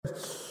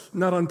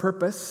not on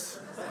purpose.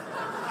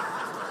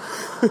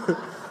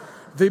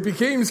 They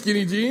became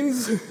skinny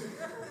jeans.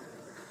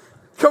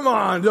 Come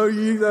on, I've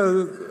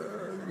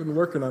been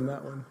working on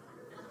that one.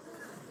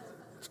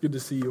 It's good to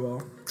see you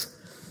all.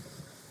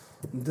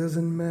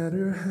 Doesn't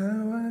matter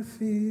how I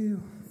feel.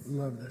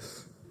 Love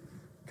this.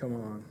 Come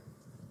on.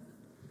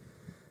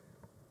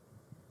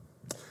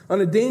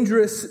 On a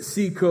dangerous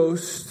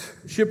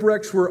seacoast,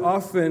 shipwrecks were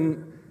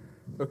often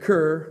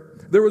occur.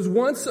 There was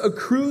once a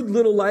crude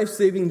little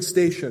life-saving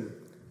station.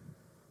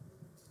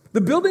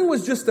 The building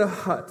was just a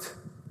hut.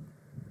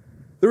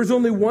 There was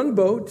only one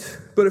boat,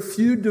 but a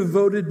few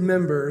devoted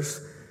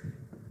members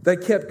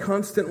that kept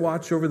constant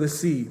watch over the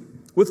sea.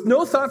 With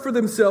no thought for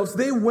themselves,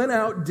 they went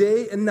out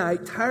day and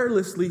night,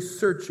 tirelessly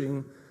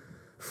searching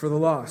for the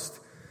lost.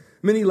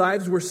 Many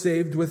lives were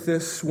saved with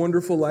this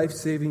wonderful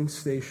life-saving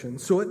station,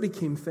 so it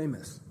became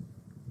famous.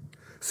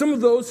 Some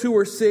of those who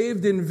were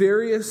saved and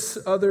various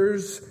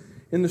others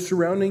in the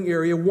surrounding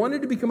area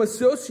wanted to become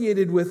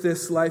associated with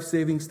this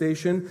life-saving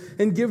station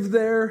and give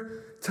their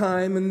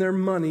time and their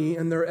money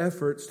and their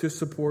efforts to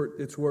support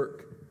its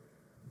work.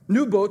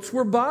 New boats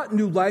were bought,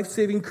 new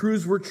life-saving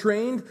crews were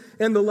trained,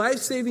 and the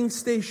life-saving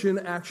station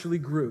actually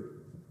grew.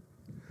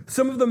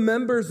 Some of the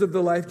members of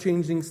the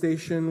life-changing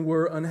station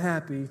were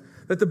unhappy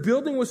that the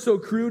building was so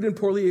crude and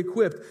poorly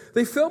equipped.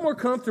 They felt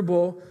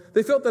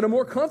that a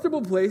more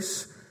comfortable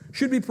place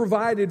should be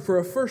provided for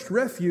a first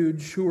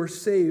refuge who were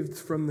saved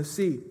from the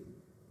sea.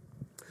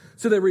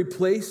 So they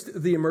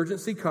replaced the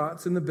emergency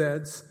cots and the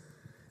beds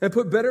and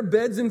put better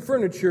beds and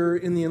furniture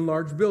in the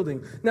enlarged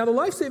building. Now the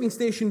life-saving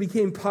station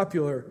became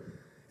popular.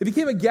 It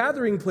became a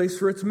gathering place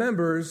for its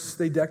members.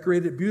 They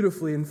decorated it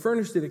beautifully and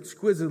furnished it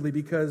exquisitely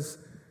because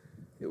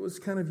it was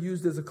kind of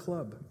used as a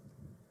club.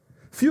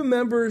 Few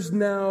members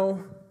now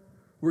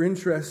were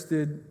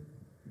interested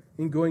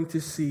in going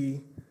to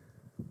sea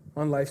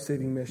on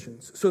life-saving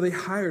missions. So they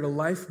hired a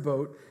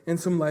lifeboat and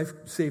some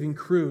life-saving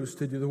crews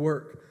to do the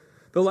work.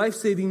 The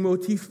life-saving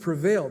motif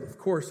prevailed, of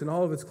course, in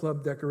all of its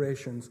club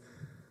decorations.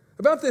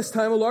 About this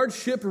time, a large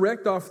ship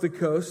wrecked off the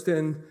coast,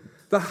 and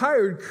the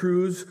hired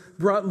crews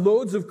brought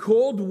loads of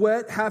cold,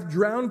 wet,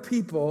 half-drowned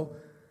people.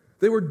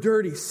 They were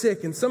dirty,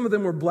 sick, and some of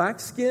them were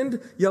black-skinned,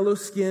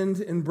 yellow-skinned,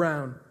 and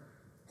brown.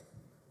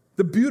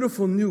 The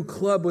beautiful new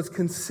club was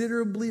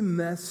considerably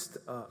messed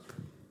up.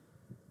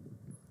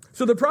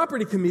 So the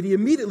property committee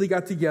immediately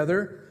got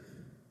together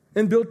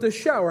and built a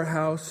shower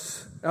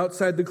house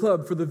outside the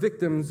club for the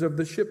victims of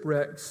the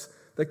shipwrecks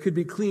that could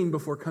be cleaned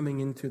before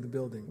coming into the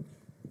building.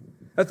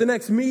 At the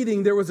next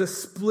meeting, there was a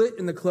split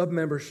in the club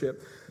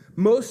membership.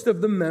 Most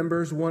of the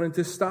members wanted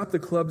to stop the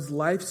club's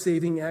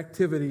life-saving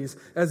activities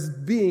as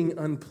being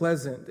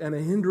unpleasant and a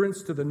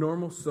hindrance to the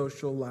normal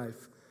social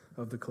life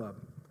of the club.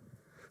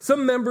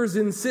 Some members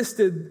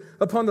insisted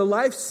upon the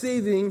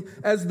life-saving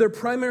as their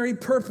primary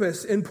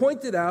purpose and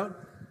pointed out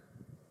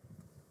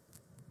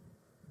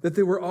that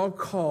they were all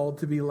called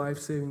to be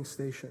life-saving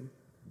station.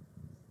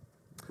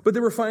 But they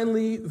were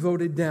finally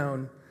voted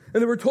down.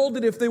 And they were told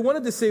that if they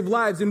wanted to save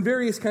lives and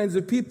various kinds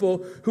of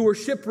people who were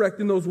shipwrecked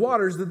in those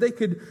waters, that they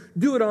could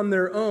do it on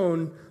their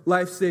own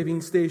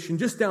life-saving station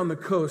just down the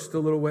coast a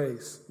little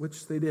ways,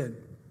 which they did.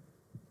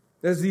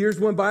 As the years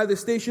went by, the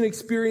station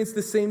experienced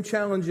the same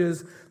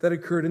challenges that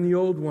occurred in the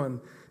old one.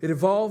 It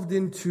evolved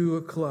into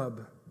a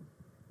club.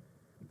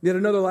 Yet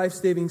another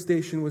life-saving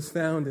station was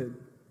founded.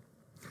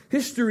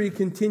 History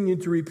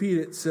continued to repeat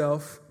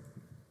itself.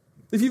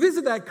 If you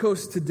visit that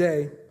coast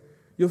today,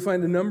 you'll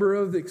find a number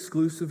of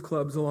exclusive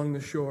clubs along the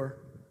shore.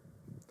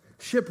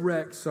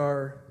 Shipwrecks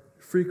are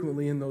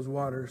frequently in those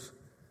waters,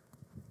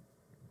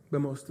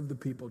 but most of the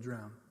people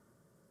drown.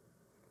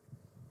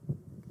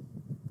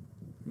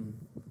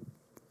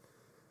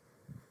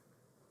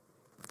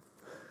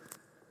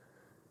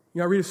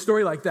 I read a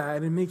story like that,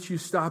 and it makes you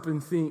stop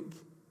and think,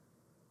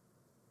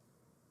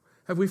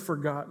 have we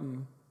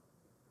forgotten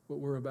what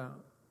we're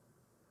about?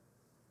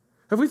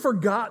 Have we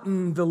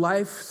forgotten the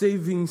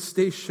life-saving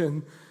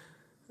station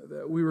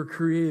that we were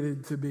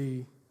created to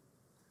be?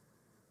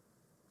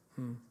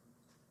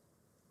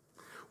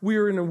 We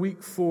are in a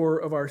week 4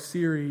 of our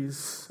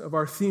series, of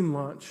our theme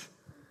launch,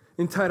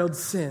 entitled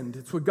Send.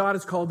 It's what God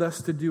has called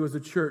us to do as a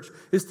church,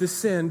 is to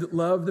send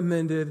loved,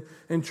 amended,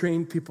 and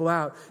trained people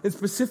out. And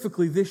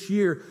specifically this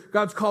year,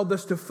 God's called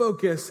us to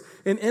focus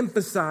and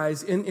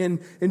emphasize and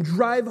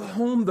drive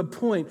home the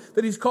point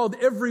that He's called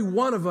every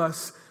one of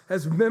us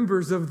as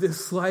members of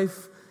this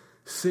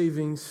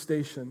life-saving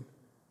station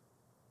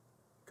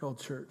called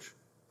church.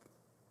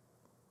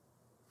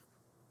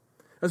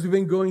 As we've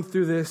been going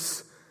through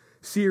this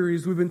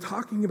series, we've been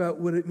talking about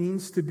what it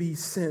means to be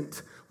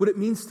sent, what it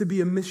means to be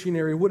a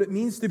missionary, what it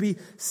means to be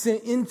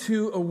sent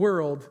into a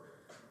world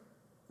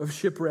of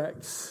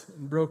shipwrecks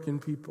and broken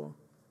people.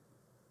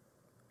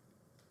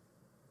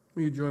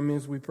 Will you join me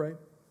as we pray?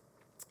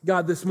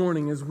 God, this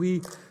morning, as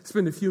we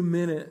spend a few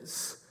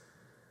minutes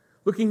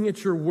looking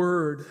at your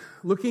word,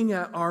 looking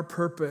at our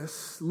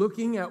purpose,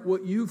 looking at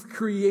what you've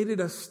created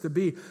us to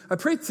be, I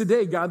pray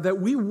today, God, that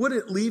we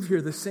wouldn't leave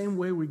here the same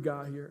way we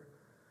got here.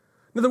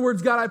 In other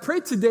words, God, I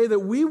pray today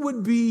that we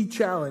would be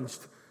challenged,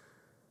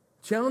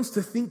 challenged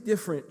to think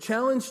different,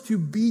 challenged to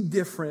be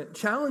different,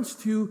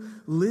 challenged to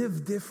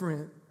live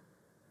different.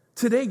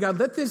 Today, God,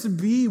 let this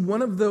be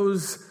one of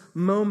those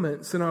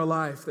moments in our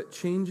life that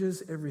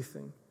changes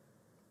everything.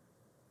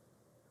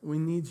 We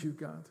need you,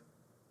 God.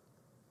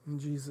 In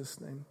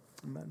Jesus' name,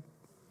 amen.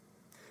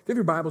 If you have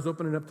your Bibles,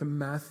 open it up to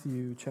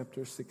Matthew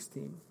chapter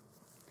 16.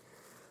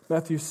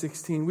 Matthew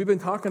 16. We've been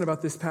talking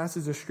about this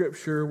passage of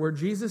Scripture where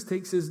Jesus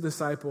takes his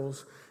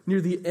disciples near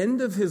the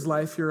end of his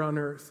life here on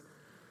earth.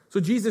 So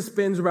Jesus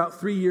spends about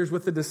 3 years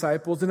with the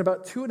disciples, and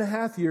about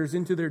 2.5 years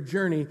into their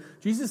journey,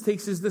 Jesus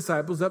takes his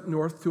disciples up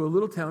north to a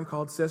little town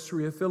called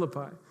Caesarea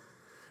Philippi.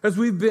 As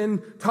we've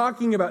been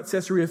talking about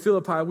Caesarea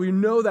Philippi, we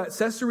know that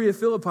Caesarea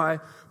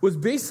Philippi was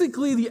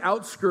basically the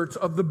outskirts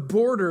of the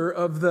border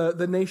of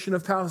the nation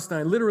of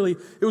Palestine. Literally,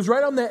 it was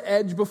right on the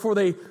edge before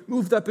they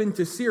moved up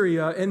into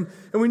Syria. And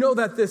we know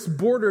that this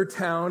border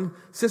town,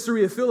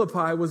 Caesarea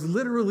Philippi, was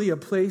literally a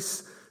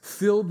place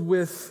filled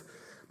with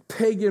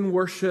pagan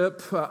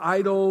worship,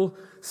 idol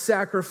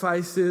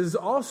sacrifices,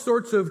 all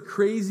sorts of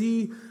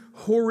crazy,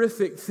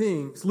 horrific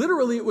things.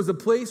 Literally, it was a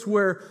place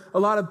where a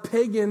lot of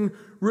pagan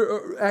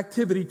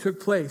activity took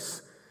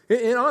place.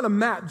 And on a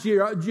map,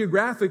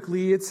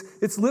 geographically,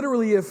 it's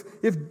literally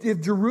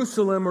if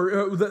Jerusalem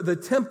or the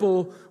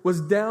temple was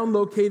down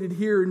located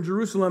here in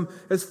Jerusalem,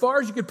 as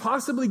far as you could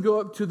possibly go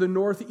up to the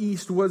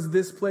northeast was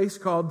this place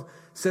called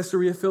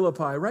Caesarea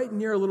Philippi, right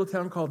near a little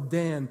town called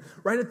Dan,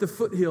 right at the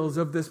foothills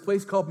of this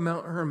place called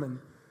Mount Hermon.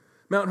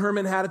 Mount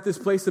Hermon had at this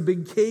place a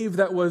big cave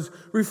that was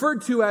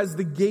referred to as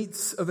the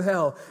gates of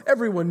hell.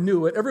 Everyone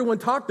knew it. Everyone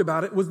talked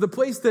about it. It was the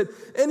place that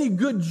any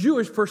good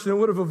Jewish person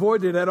would have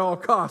avoided at all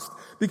costs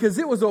because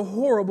it was a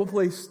horrible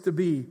place to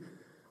be,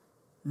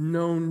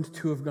 known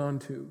to have gone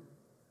to.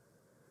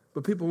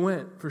 But people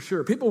went, for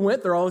sure. People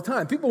went there all the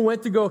time. People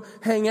went to go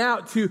hang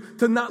out, to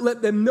not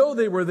let them know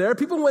they were there.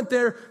 People went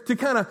there to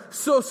kind of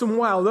sow some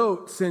wild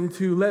oats and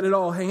to let it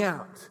all hang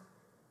out.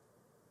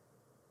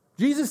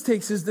 Jesus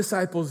takes his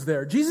disciples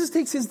there. Jesus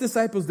takes his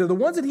disciples there, the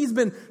ones that he's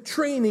been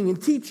training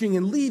and teaching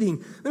and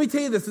leading. Let me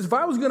tell you this, if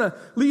I was going to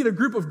lead a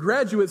group of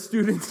graduate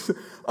students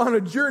on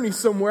a journey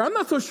somewhere, I'm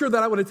not so sure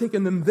that I would have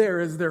taken them there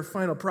as their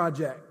final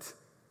project.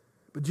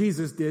 But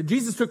Jesus did.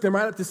 Jesus took them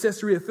right up to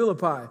Caesarea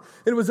Philippi. And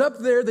it was up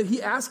there that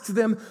he asked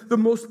them the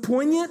most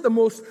poignant, the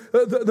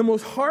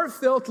most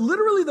heartfelt,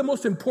 literally the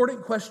most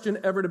important question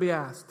ever to be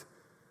asked.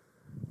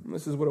 And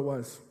this is what it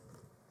was.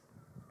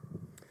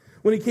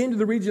 When he came to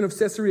the region of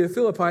Caesarea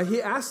Philippi,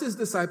 he asked his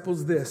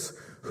disciples this: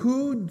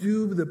 who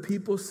do the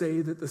people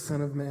say that the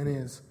Son of Man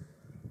is?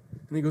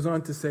 And he goes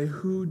on to say,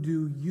 who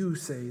do you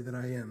say that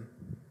I am?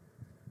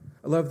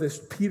 I love this.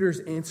 Peter's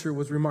answer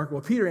was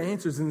remarkable. Peter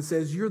answers and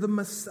says, you're the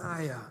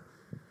Messiah.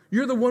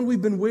 You're the one we've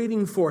been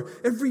waiting for.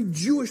 Every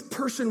Jewish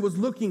person was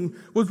looking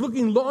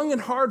long and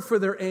hard for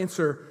their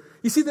answer.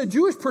 You see, the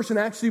Jewish person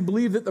actually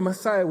believed that the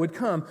Messiah would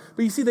come.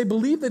 But you see, they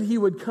believed that he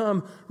would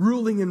come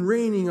ruling and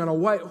reigning on a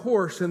white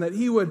horse and that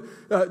he would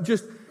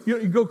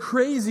go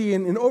crazy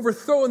and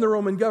overthrowing the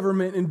Roman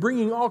government and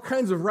bringing all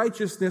kinds of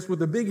righteousness with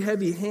a big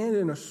heavy hand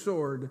and a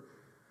sword.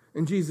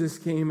 And Jesus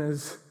came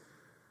as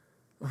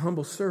a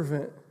humble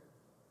servant.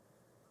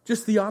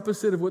 Just the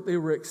opposite of what they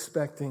were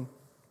expecting.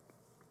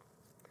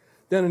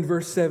 Down in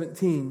verse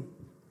 17.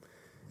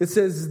 It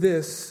says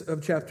this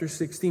of chapter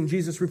 16.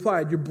 Jesus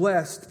replied, you're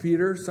blessed,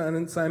 Peter,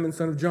 Simon,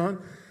 son of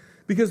John,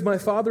 because my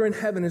Father in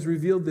heaven has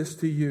revealed this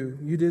to you.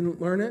 You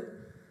didn't learn it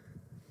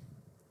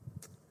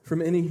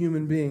from any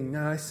human being.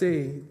 Now I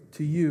say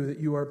to you that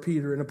you are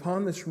Peter, and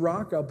upon this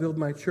rock I'll build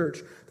my church.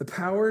 The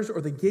powers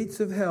or the gates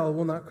of hell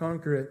will not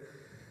conquer it.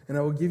 And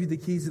I will give you the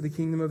keys of the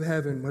kingdom of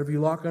heaven. Whatever you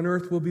lock on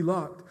earth will be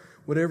locked.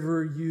 What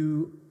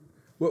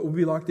will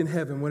be locked in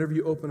heaven, whatever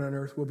you open on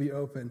earth will be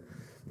open.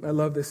 I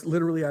love this.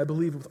 Literally, I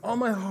believe with all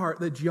my heart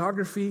that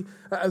geography,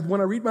 when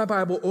I read my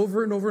Bible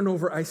over and over and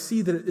over, I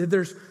see that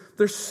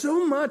there's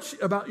so much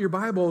about your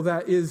Bible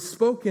that is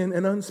spoken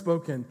and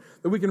unspoken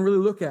that we can really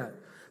look at.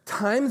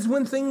 Times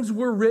when things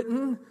were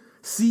written,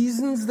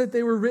 seasons that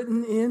they were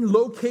written in,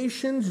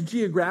 locations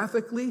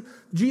geographically.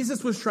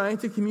 Jesus was trying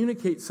to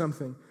communicate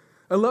something.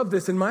 I love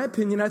this. In my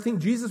opinion, I think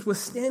Jesus was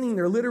standing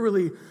there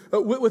literally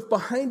with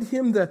behind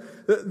him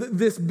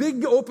this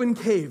big open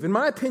cave. In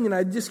my opinion,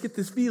 I just get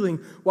this feeling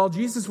while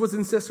Jesus was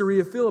in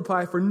Caesarea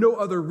Philippi for no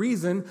other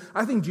reason,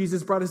 I think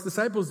Jesus brought his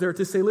disciples there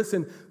to say,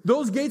 listen,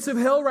 those gates of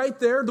hell right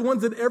there, the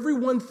ones that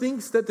everyone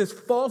thinks that this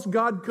false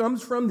God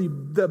comes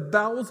from, the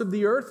bowels of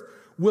the earth,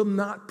 will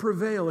not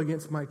prevail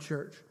against my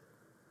church.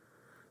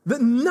 That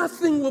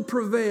nothing will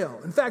prevail.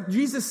 In fact,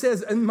 Jesus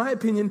says, in my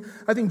opinion,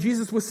 I think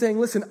Jesus was saying,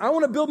 listen, I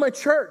want to build my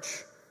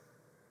church,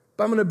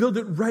 but I'm going to build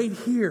it right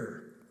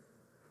here,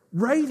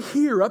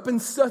 up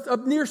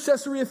near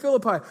Caesarea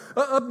Philippi,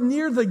 up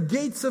near the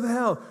gates of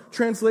hell.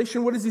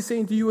 Translation, what is he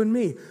saying to you and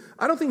me?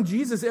 I don't think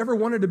Jesus ever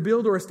wanted to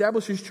build or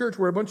establish his church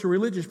where a bunch of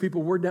religious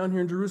people were down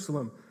here in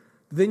Jerusalem.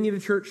 Do they need a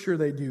church? Sure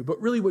they do.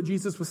 But really what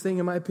Jesus was saying,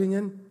 in my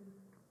opinion,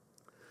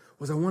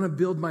 was I want to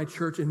build my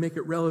church and make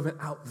it relevant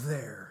out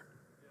there.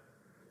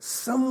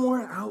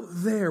 Somewhere out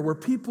there where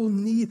people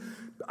need,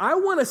 I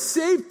want to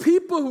save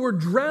people who are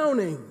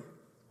drowning.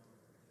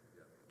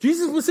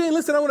 Jesus was saying,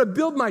 listen, I want to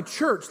build my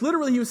church.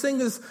 Literally, he was saying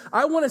this,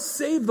 I want to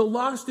save the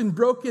lost and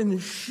broken,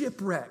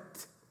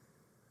 shipwrecked.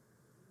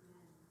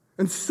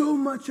 And so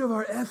much of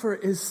our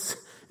effort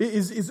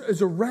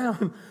is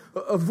around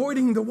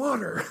avoiding the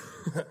water.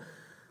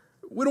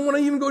 We don't want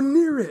to even go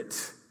near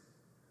it.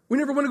 We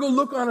never want to go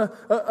look on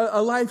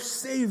a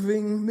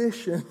life-saving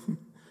mission.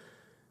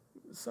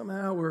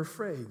 Somehow we're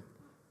afraid.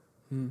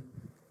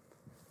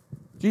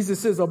 Jesus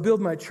says, I'll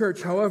build my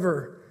church.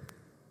 However,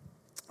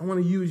 I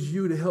want to use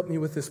you to help me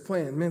with this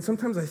plan. Man,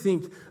 sometimes I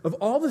think of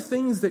all the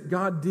things that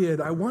God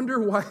did, I wonder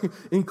why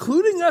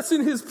including us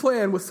in his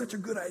plan was such a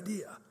good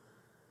idea.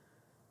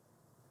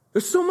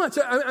 There's so much.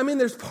 I mean,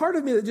 there's part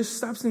of me that just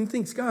stops and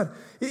thinks, God,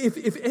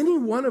 if any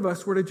one of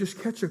us were to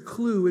just catch a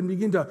clue and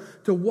begin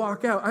to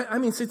walk out, I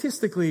mean,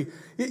 statistically,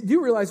 do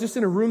you realize just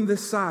in a room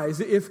this size,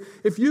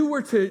 if you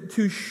were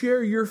to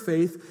share your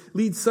faith,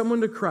 lead someone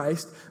to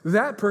Christ,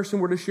 that person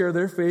were to share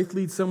their faith,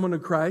 lead someone to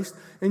Christ,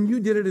 and you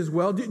did it as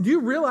well, do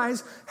you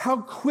realize how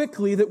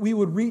quickly that we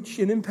would reach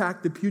and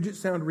impact the Puget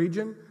Sound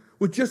region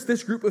with just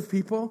this group of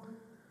people?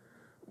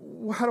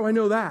 Well, how do I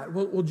know that?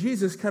 Well,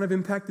 Jesus kind of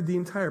impacted the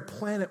entire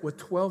planet with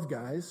 12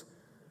 guys.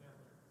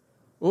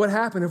 Well, what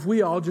happened if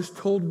we all just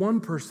told one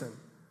person?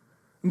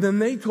 And then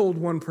they told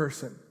one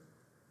person.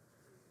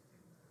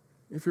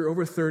 If you're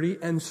over 30,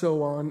 and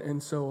so on,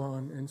 and so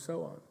on, and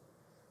so on.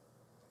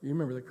 You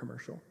remember the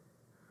commercial?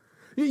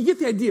 You get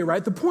the idea,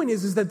 right? The point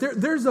is that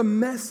there's a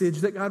message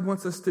that God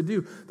wants us to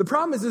do. The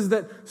problem is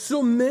that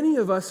so many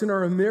of us in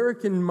our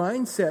American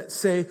mindset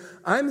say,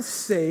 I'm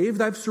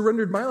saved, I've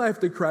surrendered my life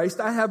to Christ,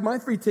 I have my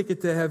free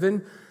ticket to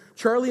heaven,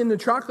 Charlie in the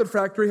Chocolate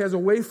Factory has a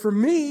way for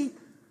me.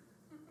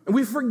 And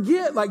we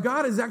forget, like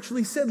God has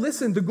actually said,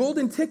 listen, the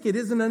golden ticket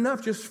isn't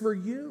enough just for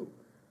you.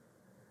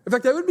 In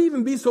fact, I would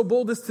even be so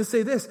bold as to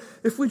say this,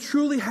 if we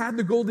truly had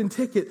the golden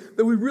ticket,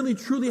 that we really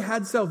truly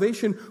had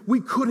salvation,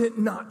 we couldn't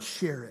not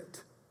share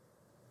it.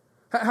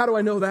 How do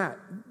I know that?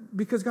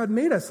 Because God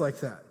made us like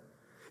that.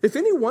 If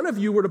any one of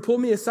you were to pull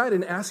me aside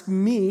and ask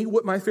me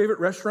what my favorite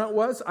restaurant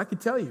was, I could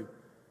tell you.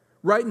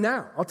 Right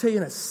now. I'll tell you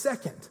in a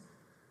second.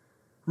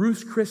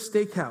 Ruth's Chris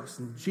Steakhouse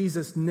in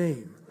Jesus'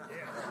 name.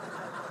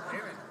 Yeah.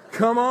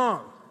 Come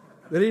on.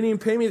 They didn't even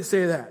pay me to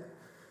say that.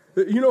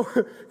 You know,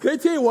 can I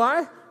tell you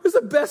why? It's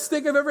the best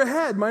steak I've ever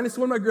had, minus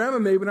the one my grandma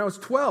made when I was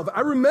 12.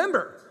 I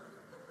remember.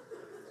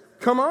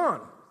 Come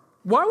on.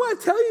 Why would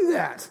I tell you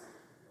that?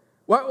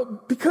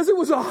 Well, because it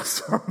was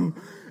awesome.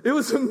 It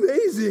was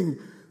amazing.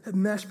 That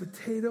mashed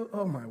potato,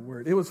 oh my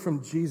word, it was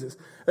from Jesus.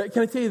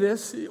 Can I tell you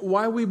this?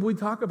 Why we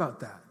talk about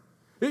that?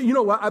 You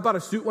know what? I bought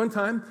a suit one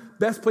time.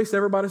 Best place I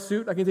ever bought a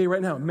suit, I can tell you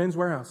right now, Men's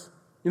Warehouse.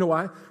 You know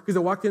why? Because I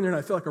walked in there and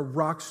I felt like a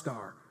rock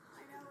star.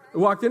 I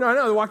walked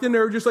in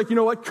there just like, you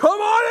know what? Come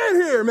on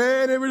in here,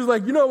 man. It was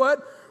like, you know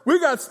what?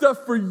 We got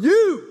stuff for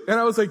you. And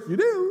I was like, you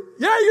do?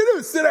 Yeah, you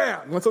do. Sit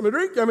down. Want something to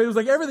drink? I mean, it was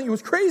like everything. It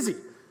was crazy.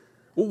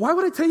 Well, why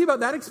would I tell you about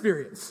that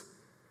experience?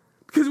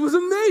 Because it was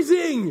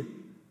amazing.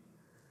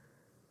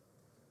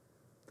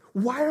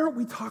 Why aren't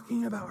we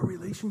talking about our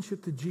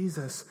relationship to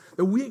Jesus?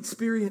 That we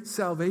experience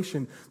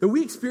salvation, that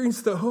we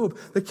experience the hope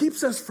that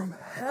keeps us from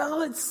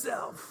hell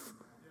itself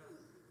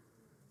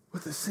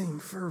with the same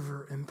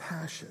fervor and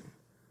passion.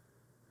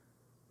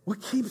 What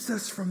keeps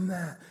us from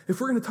that? If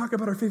we're going to talk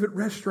about our favorite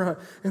restaurant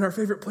and our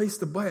favorite place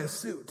to buy a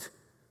suit.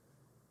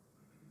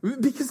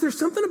 Because there's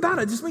something about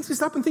it. It just makes me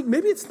stop and think,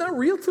 maybe it's not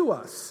real to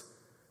us.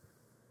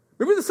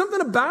 Maybe there's something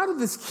about it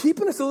that's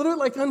keeping us a little bit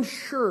like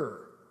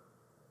unsure.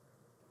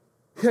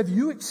 Have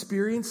you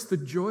experienced the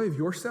joy of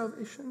your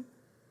salvation?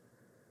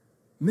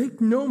 Make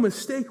no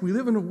mistake, we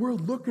live in a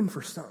world looking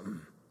for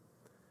something.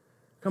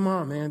 Come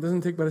on, man. It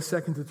doesn't take but a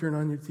second to turn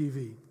on your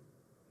TV,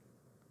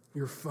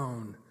 your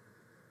phone,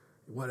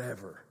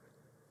 whatever,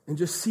 and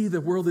just see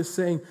the world is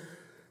saying,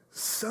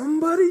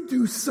 somebody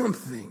do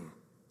something.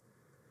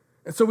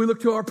 And so we look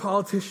to our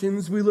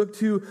politicians, we look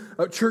to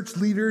church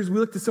leaders, we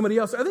look to somebody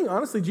else. I think,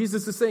 honestly,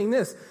 Jesus is saying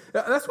this.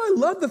 That's why I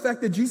love the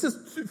fact that Jesus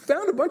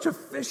found a bunch of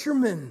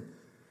fishermen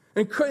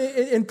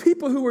and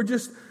people who were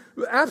just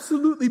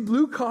absolutely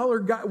blue-collar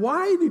guys.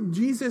 Why did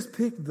Jesus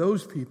pick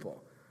those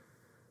people?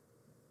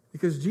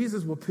 Because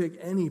Jesus will pick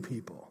any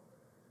people.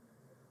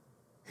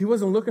 He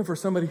wasn't looking for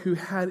somebody who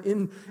had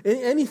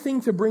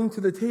anything to bring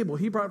to the table.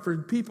 He brought for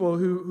people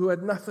who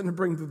had nothing to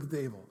bring to the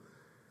table.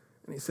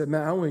 And he said,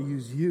 man, I want to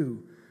use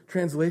you.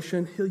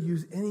 Translation, he'll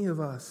use any of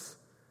us.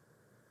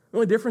 The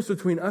only difference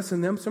between us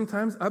and them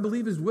sometimes, I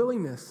believe, is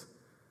willingness.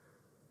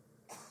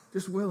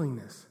 Just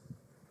willingness.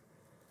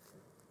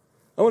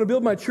 I want to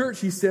build my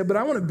church, he said, but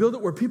I want to build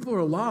it where people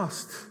are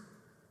lost.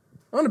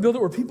 I want to build it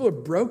where people are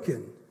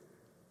broken.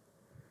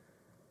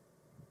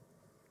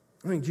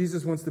 I think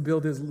Jesus wants to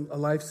build a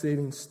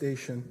life-saving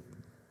station.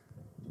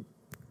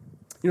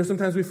 You know,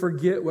 sometimes we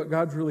forget what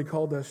God's really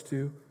called us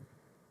to.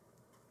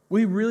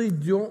 We really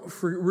don't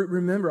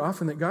remember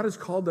often that God has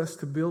called us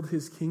to build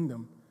his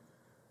kingdom.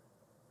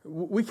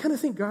 We kind of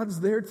think God's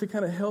there to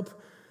kind of help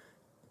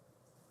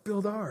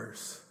build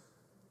ours.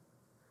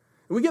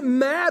 And we get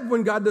mad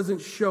when God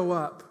doesn't show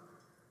up.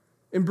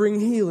 and bring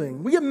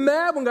healing. We get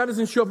mad when God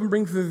doesn't show up and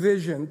bring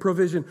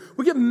provision.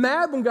 We get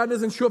mad when God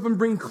doesn't show up and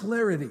bring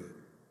clarity.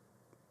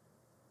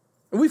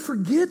 And we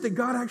forget that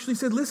God actually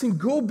said, listen,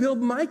 go build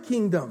my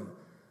kingdom.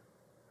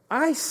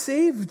 I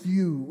saved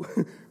you.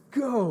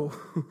 Go.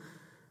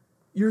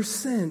 You're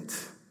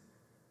sent.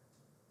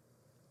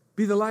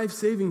 Be the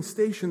life-saving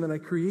station that I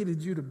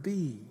created you to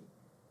be.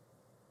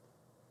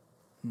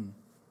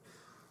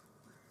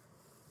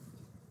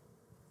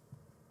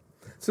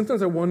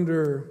 Sometimes I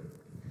wonder,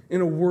 in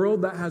a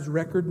world that has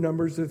record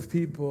numbers of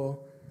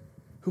people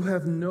who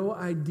have no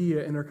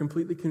idea and are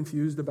completely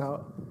confused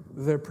about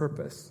their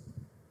purpose,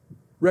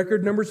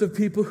 record numbers of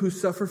people who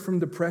suffer from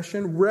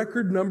depression,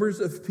 record numbers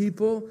of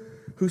people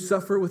who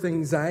suffer with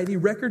anxiety,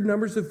 record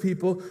numbers of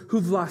people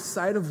who've lost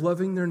sight of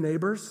loving their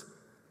neighbors.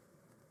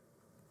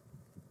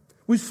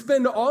 We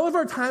spend all of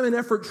our time and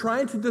effort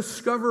trying to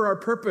discover our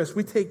purpose.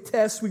 We take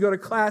tests, we go to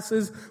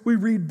classes, we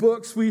read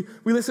books, we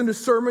listen to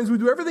sermons, we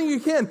do everything we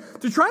can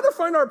to try to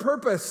find our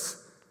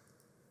purpose.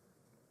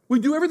 We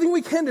do everything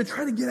we can to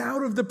try to get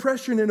out of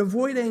depression and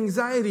avoid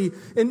anxiety.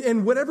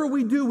 And whatever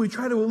we do, we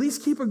try to at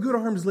least keep a good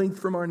arm's length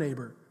from our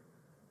neighbor.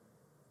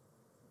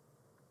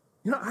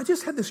 You know, I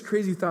just had this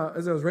crazy thought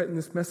as I was writing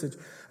this message.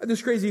 I had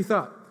this crazy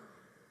thought.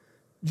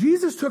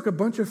 Jesus took a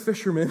bunch of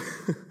fishermen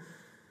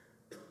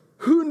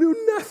who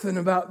knew nothing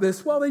about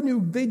this. Well,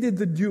 they did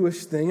the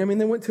Jewish thing. I mean,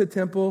 they went to a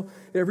temple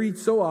every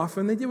so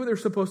often. They did what they're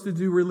supposed to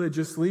do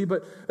religiously,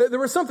 but there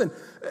was something.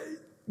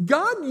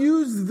 God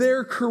used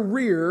their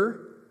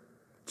career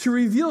to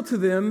reveal to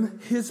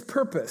them his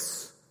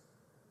purpose.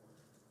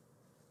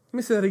 Let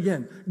me say that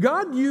again.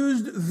 God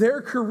used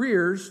their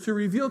careers to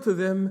reveal to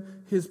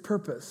them his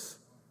purpose.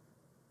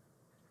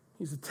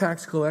 He's a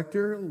tax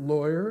collector,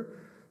 lawyer,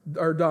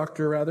 or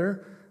doctor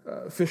rather,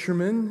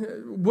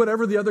 fisherman,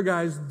 whatever the other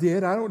guys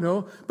did, I don't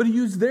know. But he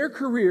used their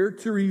career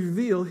to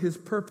reveal his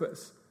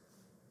purpose.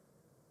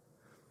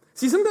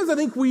 See, sometimes I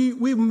think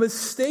we've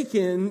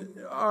mistaken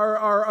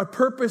our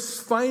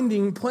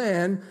purpose-finding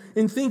plan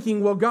in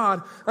thinking, well,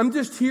 God, I'm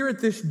just here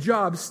at this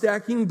job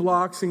stacking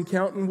blocks and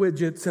counting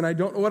widgets, and I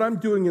don't know what I'm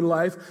doing in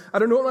life. I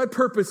don't know what my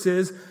purpose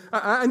is.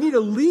 I need to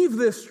leave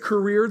this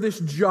career, this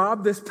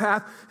job, this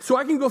path, so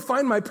I can go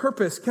find my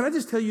purpose. Can I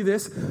just tell you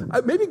this?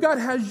 Maybe God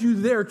has you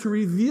there to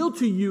reveal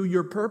to you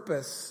your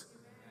purpose.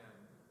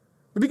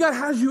 Maybe God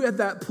has you at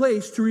that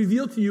place to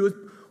reveal to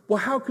you, well,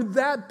 how could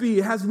that be?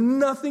 It has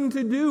nothing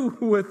to do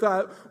with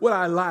what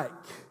I like.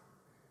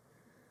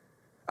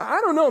 I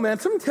don't know, man.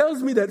 Something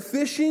tells me that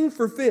fishing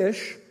for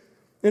fish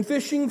and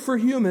fishing for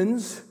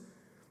humans,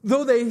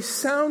 though they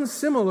sound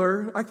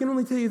similar, I can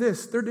only tell you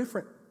this, they're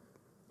different.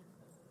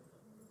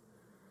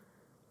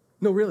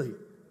 No, really.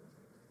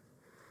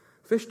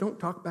 Fish don't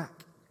talk back.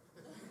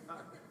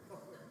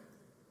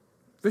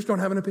 Fish don't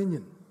have an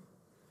opinion.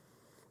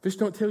 Fish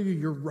don't tell you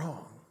you're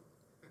wrong.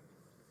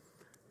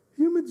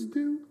 Humans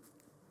do.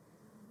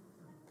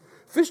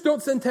 Fish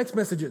don't send text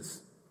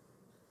messages.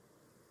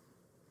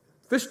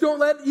 Fish don't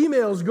let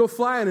emails go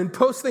flying and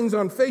post things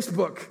on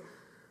Facebook.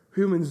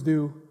 Humans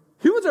do.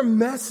 Humans are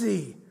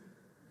messy.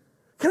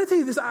 Can I tell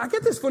you this? I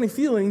get this funny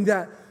feeling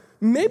that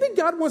maybe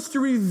God wants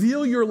to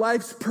reveal your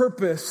life's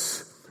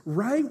purpose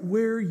right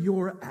where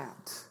you're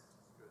at.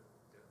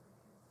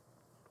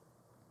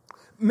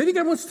 Maybe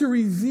God wants to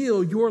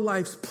reveal your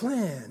life's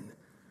plan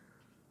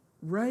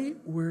right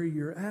where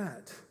you're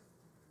at.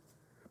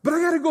 But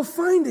I got to go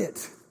find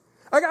it.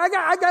 I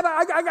got.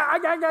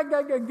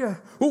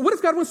 Well, what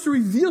if God wants to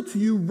reveal to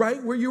you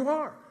right where you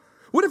are?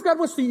 What if God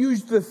wants to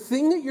use the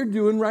thing that you're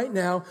doing right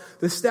now,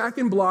 the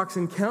stacking blocks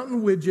and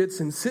counting widgets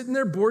and sitting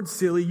there bored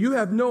silly? You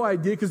have no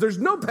idea because there's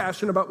no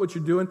passion about what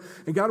you're doing,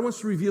 and God wants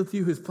to reveal to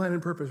you his plan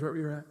and purpose right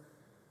where you're at.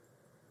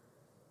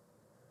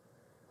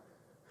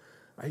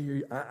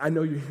 I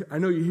know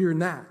you're hearing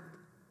that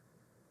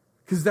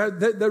because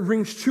that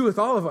rings true with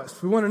all of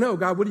us. We want to know,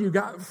 God, what do you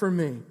got for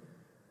me?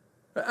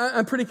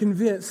 I'm pretty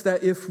convinced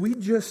that if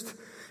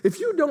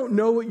you don't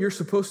know what you're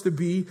supposed to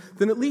be,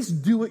 then at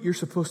least do what you're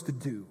supposed to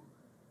do.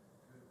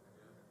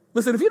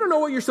 Listen, if you don't know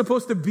what you're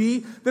supposed to be,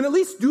 then at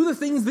least do the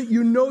things that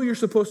you know you're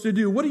supposed to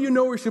do. What do you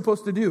know you're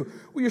supposed to do?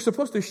 Well, you're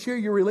supposed to share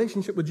your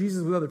relationship with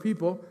Jesus with other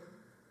people.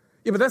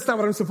 Yeah, but that's not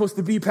what I'm supposed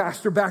to be,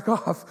 Pastor. Back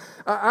off.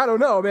 I don't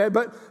know, man.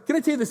 But can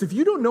I tell you this? If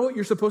you don't know what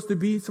you're supposed to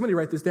be, somebody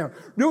write this down.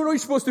 Know what you're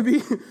supposed to be,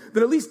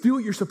 then at least do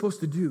what you're supposed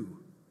to do.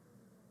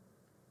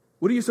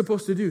 What are you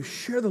supposed to do?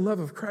 Share the love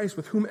of Christ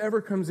with whomever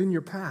comes in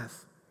your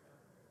path.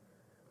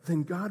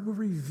 Then God will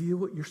reveal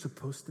what you're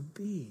supposed to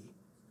be.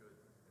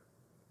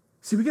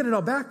 See, we get it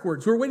all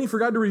backwards. We're waiting for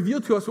God to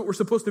reveal to us what we're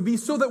supposed to be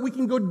so that we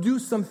can go do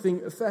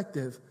something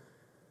effective.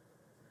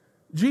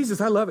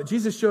 Jesus, I love it.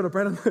 Jesus showed up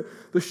right on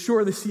the shore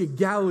of the Sea of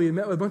Galilee and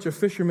met with a bunch of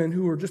fishermen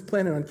who were just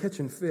planning on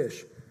catching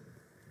fish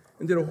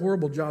and did a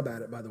horrible job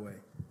at it, by the way.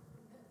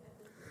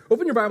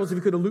 Open your Bibles, if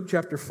you could, to Luke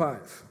chapter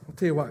 5. I'll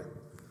tell you why.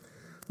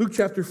 Luke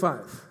chapter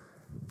 5.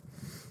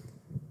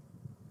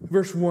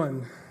 Verse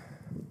 1.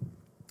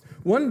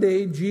 One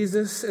day,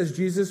 as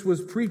Jesus was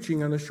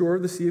preaching on the shore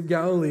of the Sea of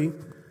Galilee,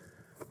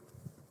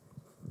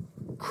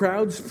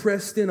 crowds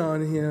pressed in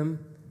on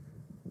him,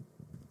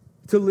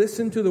 to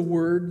listen to the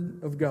word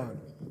of God.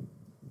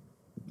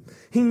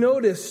 He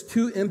noticed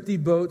 2 empty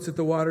boats at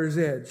the water's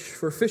edge,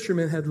 for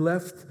fishermen had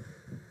left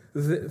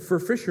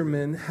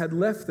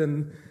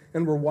them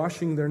and were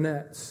washing their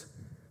nets.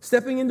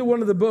 Stepping into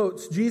one of the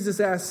boats, Jesus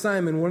asked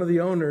Simon, one of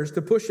the owners,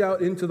 to push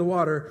out into the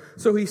water.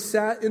 So he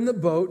sat in the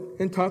boat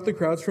and taught the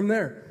crowds from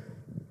there.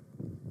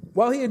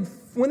 When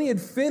he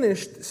had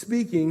finished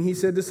speaking, he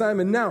said to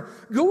Simon, "Now,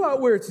 go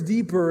out where it's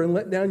deeper and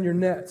let down your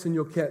nets, and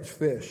you'll catch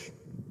fish."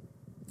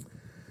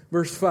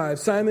 Verse 5,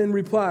 Simon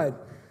replied,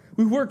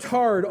 "We worked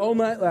hard all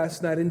night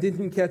last night and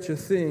didn't catch a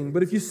thing.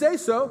 But if you say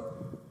so,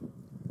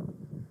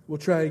 we'll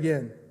try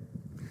again."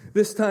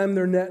 This time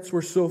their nets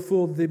were so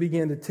full that they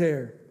began to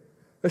tear.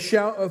 A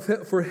shout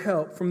for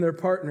help from their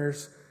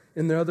partners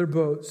in the other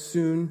boats.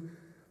 Soon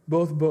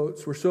both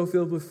boats were so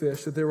filled with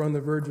fish that they were on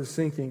the verge of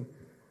sinking.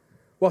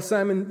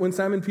 When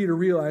Simon Peter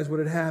realized what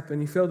had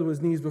happened, he fell to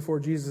his knees before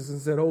Jesus and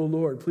said, "Oh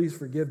Lord, please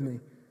forgive me,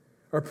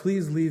 or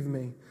please leave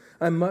me.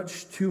 I'm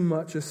much too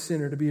much a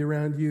sinner to be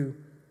around you."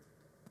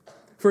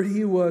 For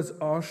he was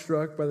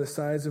awestruck by the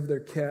size of their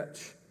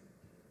catch,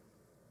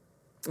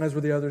 as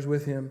were the others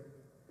with him.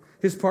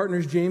 His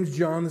partners, James,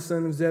 John, the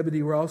son of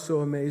Zebedee, were also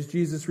amazed.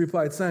 Jesus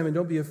replied, "Simon,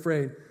 don't be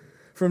afraid.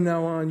 From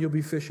now on, you'll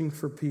be fishing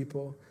for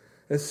people."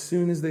 As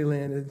soon as they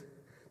landed,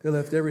 they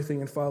left everything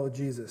and followed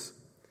Jesus.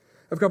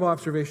 I have a couple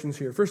observations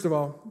here. First of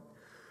all,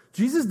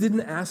 Jesus didn't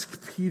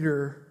ask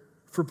Peter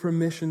for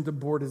permission to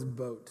board his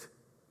boat.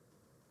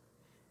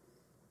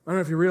 I don't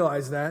know if you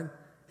realize that.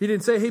 He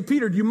didn't say, "Hey,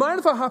 Peter, do you mind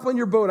if I hop on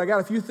your boat? I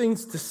got a few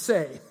things to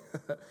say."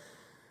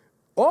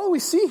 All we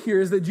see here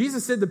is that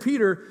Jesus said to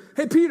Peter,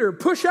 "Hey, Peter,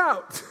 push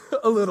out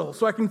a little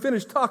so I can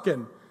finish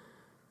talking."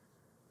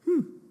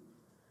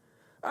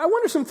 I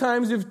wonder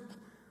sometimes if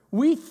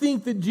we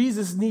think that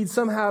Jesus needs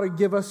somehow to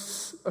give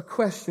us a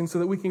question so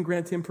that we can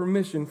grant him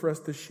permission for us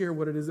to share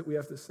what it is that we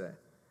have to say.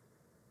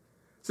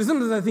 So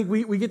sometimes I think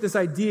we get this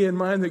idea in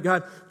mind that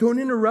God, don't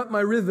interrupt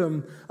my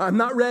rhythm. I'm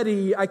not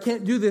ready. I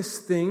can't do this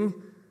thing.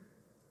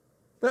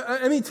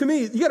 I mean, to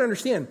me, you got to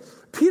understand,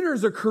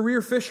 Peter's a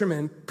career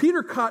fisherman.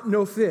 Peter caught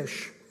no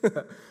fish.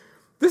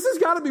 This has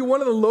got to be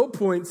one of the low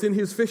points in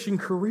his fishing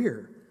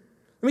career.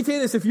 Let me tell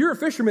you this, if you're a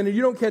fisherman and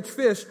you don't catch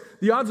fish,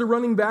 the odds are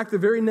running back the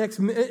very next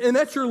minute, and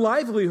that's your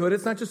livelihood.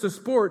 It's not just a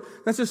sport.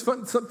 That's just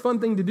fun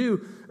thing to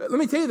do. Let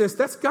me tell you this,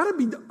 that's got to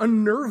be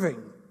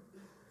unnerving.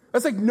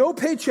 That's like no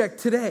paycheck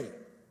today.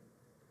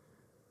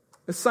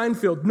 As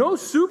Seinfeld, no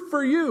soup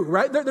for you,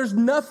 right? There's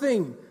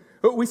nothing.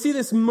 But we see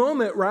this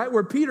moment, right,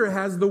 where Peter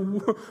has the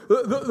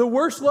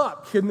worst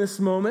luck in this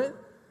moment.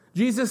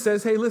 Jesus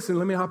says, "Hey, listen,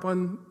 let me hop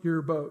on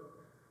your boat.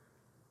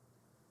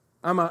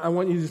 I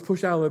want you to just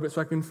push out a little bit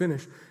so I can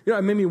finish." You know,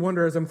 it made me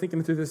wonder as I'm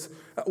thinking through this,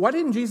 why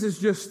didn't Jesus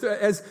just,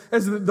 as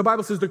the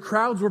Bible says, the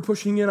crowds were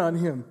pushing in on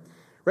him,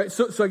 right?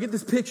 So I get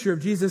this picture of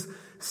Jesus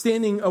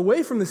standing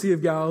away from the Sea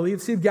of Galilee. The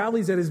Sea of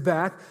Galilee's at his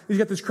back. He's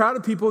got this crowd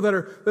of people that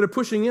are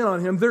pushing in on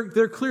him.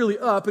 They're clearly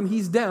up, and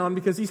he's down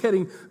because he's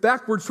heading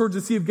backwards towards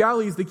the Sea of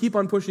Galilee as they keep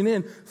on pushing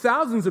in.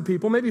 Thousands of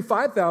people, maybe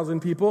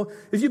 5,000 people.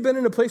 If you've been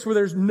in a place where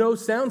there's no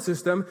sound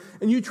system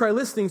and you try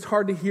listening, it's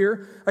hard to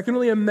hear. I can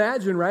only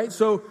imagine, right?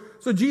 So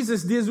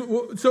Jesus did.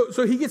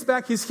 So he gets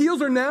back. His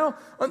heels are now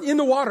in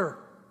the water.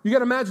 You got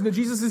to imagine that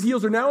Jesus'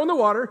 heels are now in the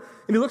water,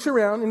 and he looks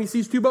around and he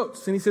sees 2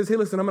 boats, and he says, "Hey,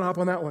 listen, I'm going to hop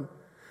on that one."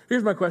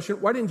 Here's my question.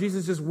 Why didn't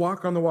Jesus just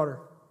walk on the water?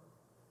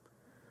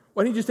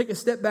 Why didn't he just take a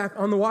step back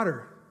on the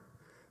water?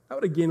 That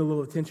would have gained a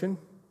little attention.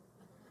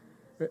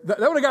 That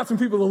would have got some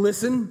people to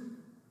listen.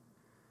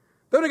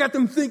 That would have got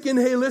them thinking,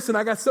 "Hey, listen,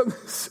 I got something.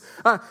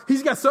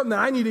 He's got something that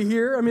I need to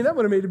hear." I mean, that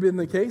would have been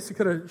the case. It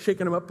could have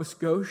shaken him up a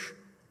skosh.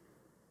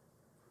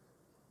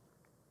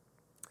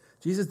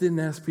 Jesus didn't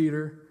ask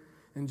Peter,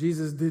 and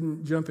Jesus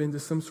didn't jump into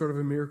some sort of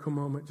a miracle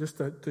moment just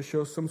to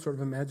show some sort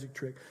of a magic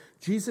trick.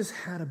 Jesus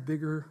had a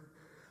bigger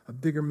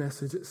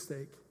message at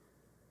stake.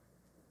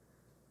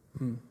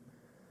 I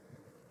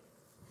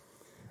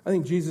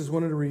think Jesus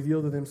wanted to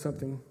reveal to them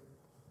something.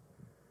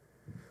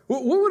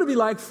 What would it be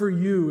like for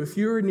you if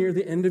you were near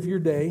the end of your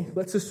day?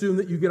 Let's assume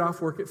that you get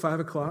off work at 5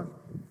 o'clock.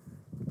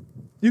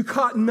 You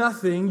caught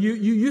nothing.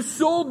 You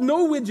sold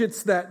no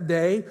widgets that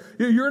day.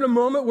 You're in a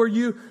moment where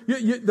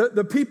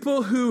the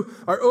people who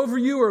are over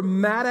you are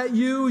mad at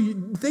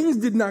you. Things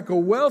did not go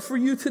well for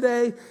you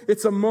today.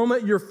 It's a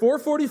moment. You're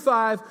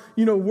 4:45.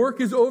 Work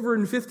is over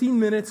in 15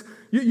 minutes.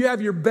 You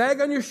have your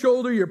bag on your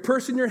shoulder, your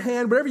purse in your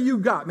hand, whatever you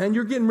got, man.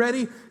 You're getting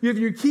ready. You have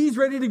your keys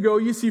ready to go.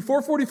 You see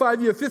 4:45.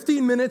 You have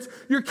 15 minutes.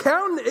 You're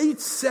counting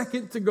each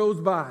second that goes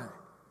by.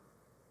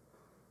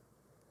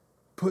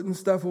 Putting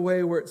stuff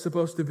away where it's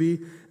supposed to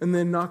be, and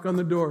then knock on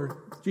the door.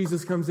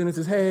 Jesus comes in and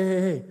says,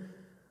 hey,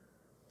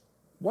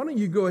 why don't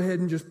you go ahead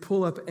and just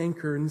pull up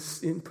anchor and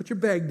put your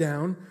bag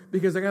down,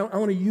 because I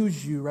want to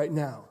use you right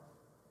now.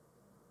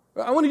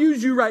 I want to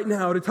use you right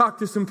now to talk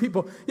to some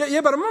people.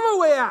 Yeah, but I'm on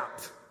my way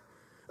out.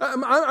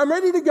 I'm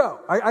ready to go.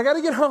 I got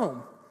to get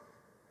home.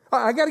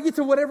 I got to get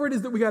to whatever it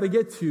is that we got to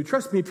get to.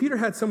 Trust me, Peter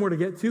had somewhere to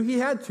get to. He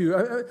had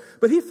to.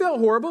 But he felt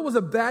horrible. It was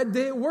a bad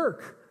day at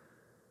work.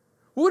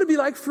 What would it be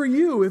like for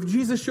you if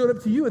Jesus showed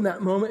up to you in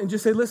that moment and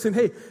just said, listen,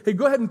 hey,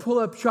 go ahead and pull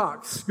up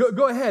chocks.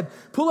 Go ahead.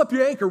 Pull up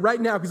your anchor right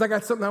now because I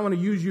got something I want to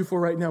use you for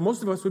right now.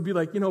 Most of us would be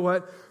like, you know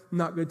what?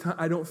 Not good time.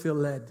 I don't feel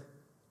led.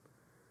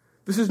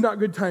 This is not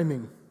good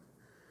timing.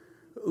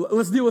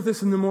 Let's deal with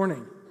this in the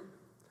morning.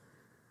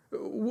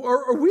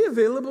 Are we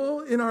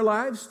available in our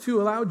lives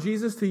to allow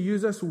Jesus to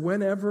use us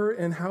whenever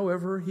and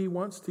however he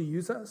wants to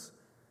use us?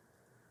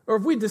 Or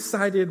have we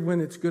decided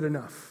when it's good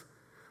enough?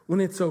 When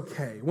it's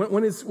okay,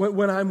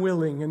 when I'm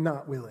willing and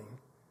not willing.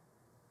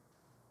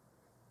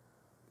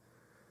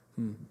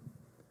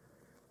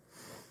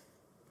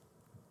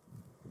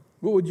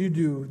 What would you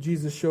do if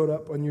Jesus showed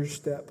up on your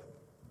step?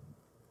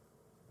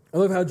 I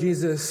love how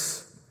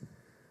Jesus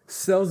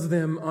sells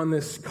them on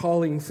this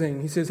calling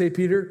thing. He says, hey,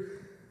 Peter,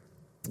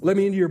 let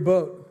me into your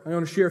boat. I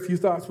want to share a few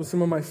thoughts with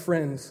some of my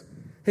friends.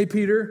 Hey,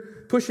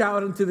 Peter, push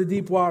out into the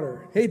deep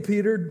water. Hey,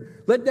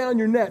 Peter, let down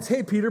your nets.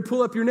 Hey, Peter,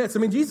 pull up your nets. I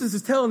mean, Jesus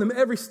is telling them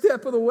every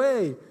step of the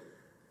way.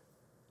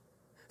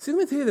 See, let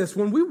me tell you this.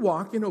 When we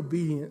walk in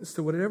obedience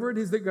to whatever it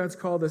is that God's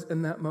called us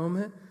in that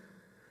moment,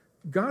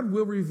 God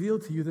will reveal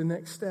to you the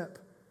next step.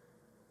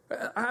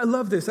 I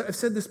love this. I've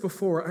said this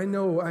before. I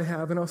know I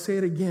have, and I'll say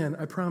it again.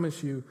 I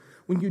promise you.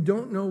 When you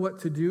don't know what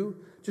to do,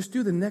 just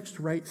do the next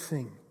right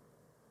thing.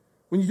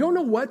 When you don't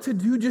know what to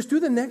do, just do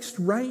the next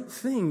right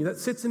thing that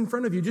sits in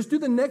front of you. Just do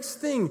the next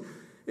thing.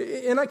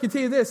 And I can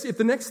tell you this, if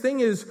the next thing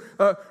is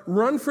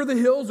run for the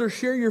hills or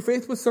share your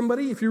faith with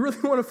somebody, if you really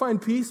want to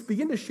find peace,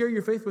 begin to share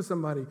your faith with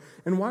somebody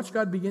and watch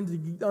God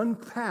begin to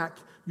unpack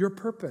your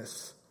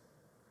purpose.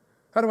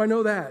 How do I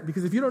know that?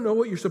 Because if you don't know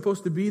what you're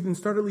supposed to be, then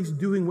start at least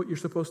doing what you're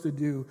supposed to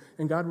do,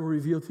 and God will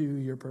reveal to you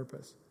your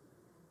purpose.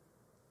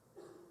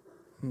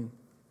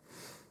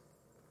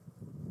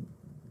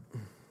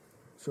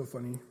 So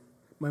funny.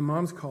 My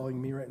mom's calling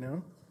me right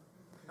now.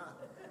 Hello.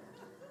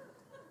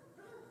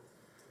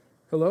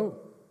 Hello.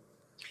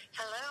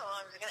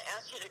 I was going to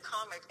ask you to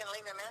call me. I was going to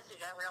leave a message.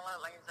 I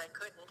realized I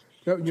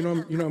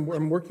couldn't. No,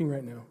 I'm working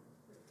right now.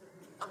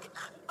 Okay.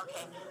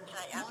 Can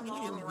I ask you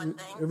to do me one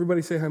thing?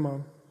 Everybody say hi,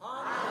 Mom.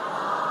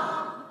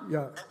 Hi, Mom. Yeah.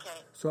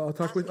 Okay. So I'll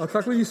talk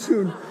with you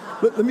soon.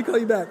 Let me call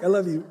you back. I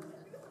love you.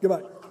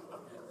 Goodbye.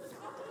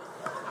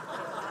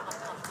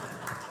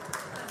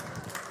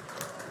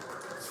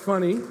 It's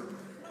funny.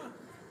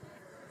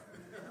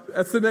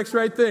 That's the next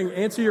right thing.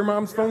 Answer your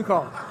mom's phone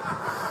call.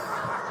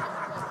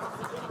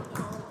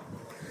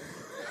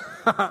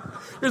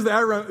 Here's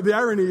the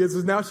irony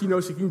is now she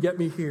knows she can get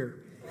me here.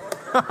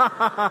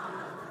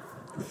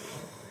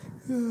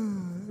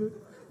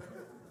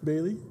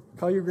 Bailey,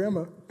 call your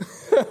grandma.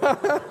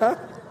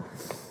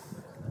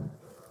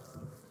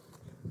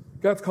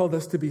 God's called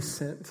us to be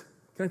sent.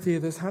 Can I tell you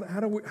this? How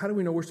do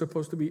we know we're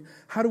supposed to be?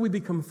 How do we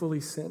become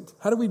fully sent?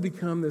 How do we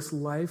become this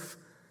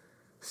life-saving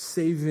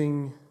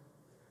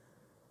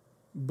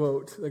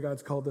boat that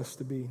God's called us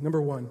to be?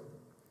 Number one,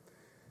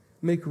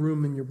 make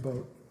room in your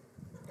boat.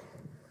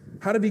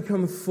 How to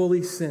become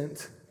fully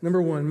sent.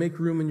 Number one, make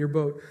room in your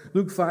boat.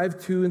 Luke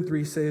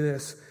 5:2-3 say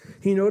this.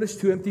 He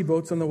noticed 2 empty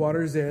boats on the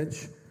water's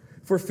edge,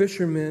 for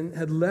fishermen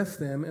had left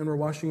them and were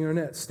washing their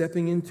nets.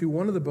 Stepping into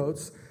one of the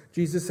boats,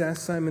 Jesus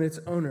asked Simon, its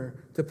owner,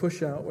 to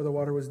push out where the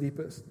water was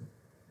deepest.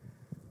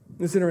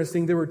 It's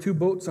interesting. There were 2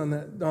 boats on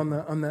that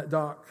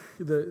dock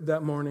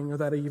that morning or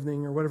that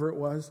evening or whatever it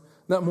was.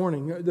 That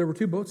morning, there were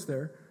 2 boats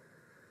there.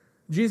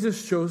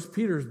 Jesus chose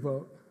Peter's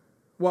boat.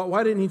 Well,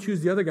 why didn't he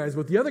choose the other guys'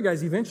 boat? The other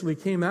guys eventually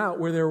came out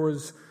where there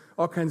was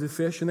all kinds of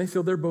fish, and they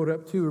filled their boat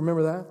up too.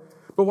 Remember that?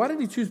 But why did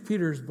he choose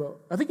Peter's boat?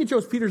 I think he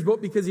chose Peter's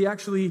boat because he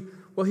actually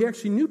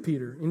knew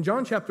Peter. In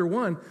John chapter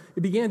 1,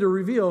 it began to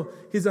reveal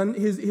his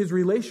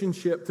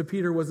relationship to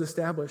Peter was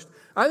established.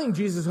 I think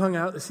Jesus hung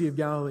out at the Sea of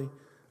Galilee.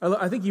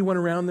 I think he went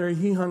around there.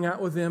 He hung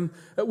out with them.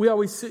 We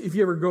always, if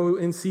you ever go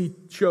and see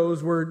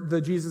shows where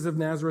the Jesus of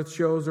Nazareth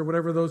shows or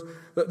whatever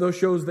those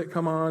shows that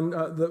come on,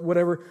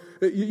 whatever,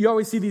 you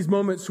always see these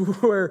moments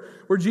where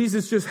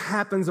Jesus just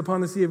happens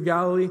upon the Sea of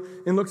Galilee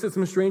and looks at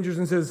some strangers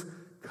and says,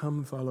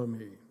 "Come follow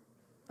me."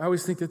 I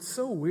always think it's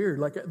so weird.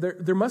 Like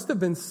there must have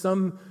been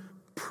some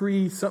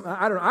I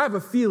don't know. I have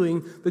a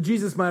feeling that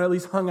Jesus might have at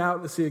least hung out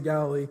at the Sea of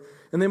Galilee.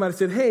 And they might have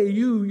said, "Hey,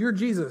 you're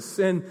Jesus."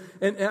 And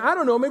I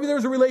don't know, maybe there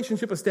was a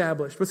relationship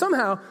established. But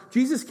somehow,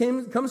 Jesus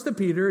comes to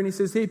Peter and he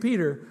says, "Hey,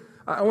 Peter,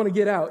 I want to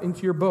get out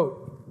into your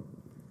boat.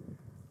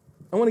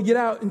 I want to get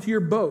out into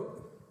your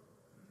boat.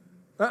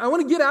 I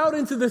want to get out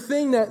into the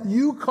thing that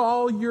you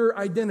call your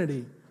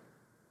identity.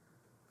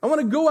 I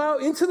want to go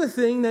out into the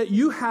thing that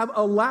you have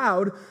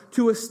allowed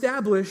to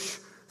establish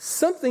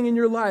something in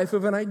your life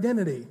of an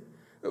identity."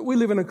 We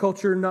live in a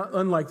culture not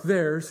unlike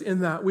theirs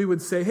in that we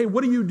would say, "Hey,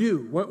 what do you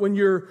do when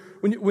you're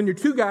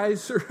 2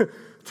 guys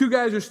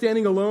are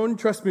standing alone?"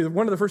 Trust me,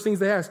 one of the first things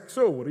they ask,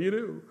 "So, what do you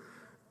do?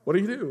 What do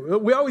you do?"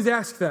 We always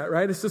ask that,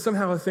 right? It's just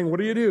somehow a thing. What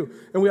do you do?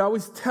 And we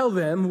always tell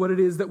them what it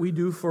is that we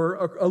do for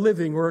a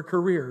living or a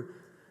career.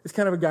 It's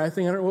kind of a guy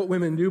thing. I don't know what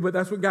women do, but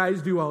that's what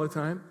guys do all the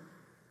time.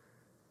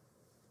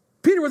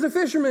 Peter was a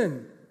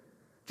fisherman.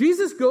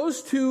 Jesus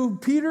goes to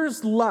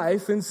Peter's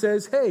life and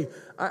says, "Hey,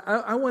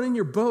 I want in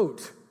your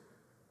boat.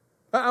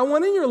 I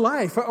want in your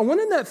life. I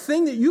want in that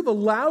thing that you've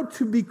allowed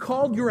to be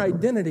called your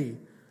identity.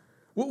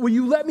 Will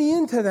you let me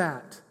into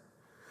that?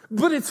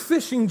 But it's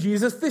fishing,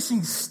 Jesus.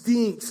 Fishing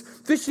stinks.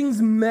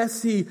 Fishing's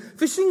messy.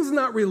 Fishing's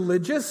not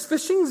religious.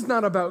 Fishing's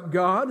not about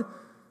God.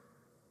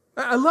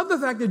 I love the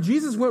fact that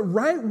Jesus went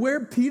right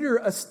where Peter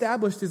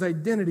established his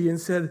identity and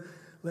said,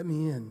 let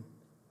me in.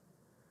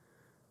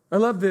 I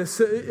love this.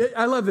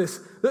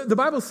 The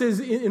Bible says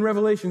in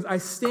Revelations, I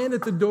stand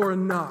at the door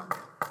and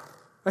knock.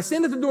 I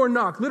stand at the door and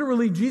knock.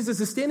 Literally, Jesus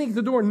is standing at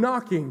the door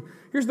knocking.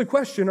 Here's the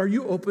question. Are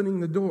you opening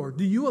the door?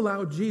 Do you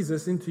allow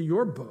Jesus into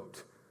your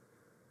boat?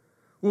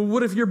 Well,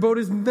 what if your boat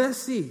is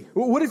messy?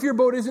 What if your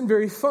boat isn't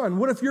very fun?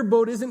 What if your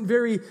boat isn't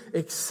very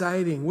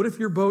exciting? What if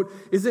your boat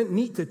isn't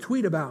neat to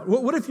tweet about?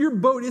 What if your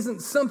boat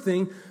isn't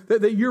something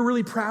that you're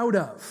really proud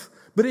of?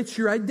 But it's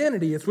your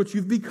identity. It's what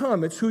you've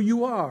become. It's who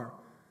you are.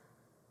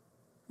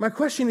 My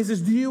question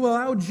is do you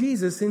allow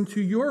Jesus into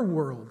your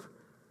world?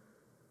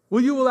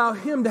 Will you allow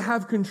him to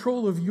have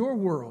control of your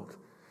world?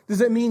 Does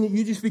that mean that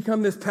you just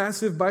become this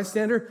passive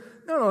bystander?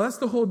 No, that's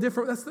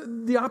that's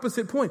the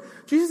opposite point.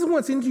 Jesus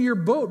wants into your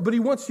boat, but he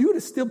wants you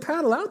to still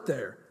paddle out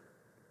there.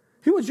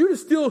 He wants you to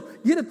still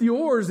get at the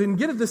oars and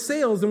get at the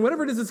sails and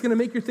whatever it is that's going to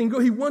make your thing go.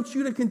 He wants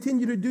you to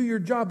continue to do your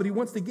job, but he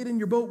wants to get in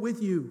your boat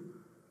with you.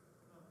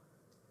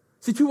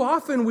 See, too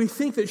often we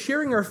think that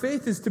sharing our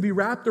faith is to be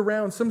wrapped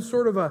around some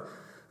sort of a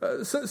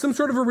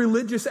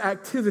religious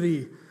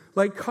activity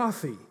like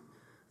coffee.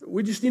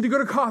 We just need to go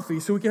to coffee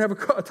so we can have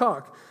a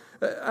talk.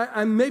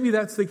 Maybe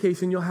that's the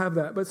case and you'll have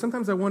that. But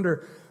sometimes I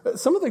wonder,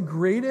 some of the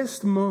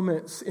greatest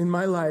moments in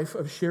my life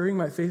of sharing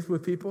my faith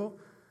with people,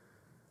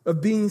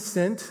 of being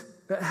sent,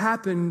 that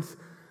happened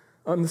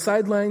on the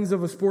sidelines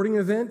of a sporting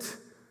event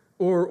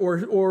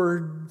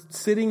or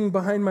sitting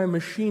behind my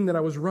machine that I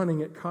was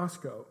running at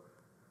Costco.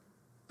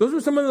 Those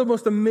were some of the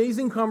most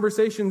amazing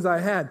conversations I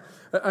had.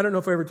 I don't know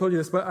if I ever told you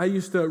this, but I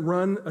used to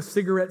run a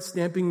cigarette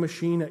stamping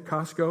machine at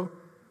Costco.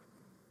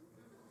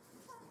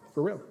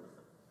 For real.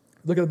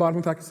 Look at the bottom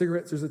of a pack of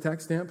cigarettes. There's a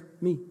tax stamp.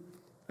 Me.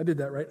 I did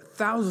that, right?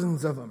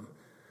 Thousands of them.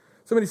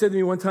 Somebody said to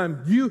me one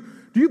time, do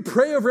you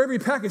pray over every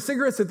pack of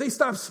cigarettes that they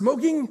stop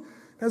smoking?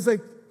 I was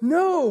like,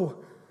 no.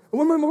 I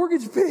want my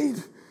mortgage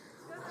paid.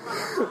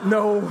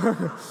 No.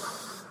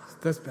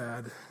 That's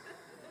bad.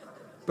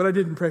 But I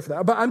didn't pray for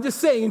that. But I'm just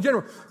saying, in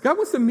general, God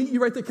wants to meet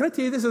you right there. Can I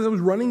tell you this? As I was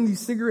running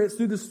these cigarettes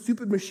through this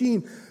stupid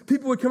machine,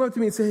 people would come up to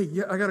me and say, hey,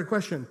 yeah, I got a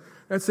question.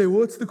 I'd say, well,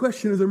 what's the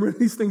question as I'm running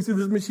these things through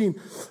this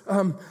machine?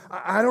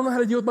 I don't know how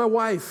to deal with my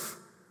wife.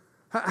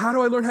 How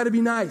do I learn how to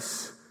be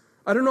nice?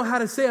 I don't know how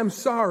to say I'm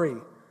sorry.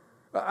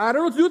 I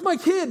don't know what to do with my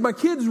kid. My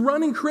kid's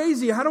running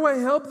crazy. How do I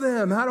help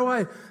them? How do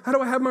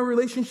I have my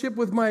relationship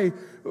with my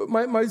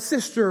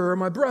sister or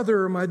my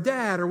brother or my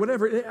dad or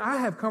whatever? I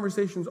have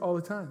conversations all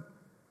the time.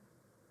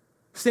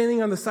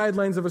 Standing on the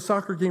sidelines of a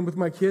soccer game with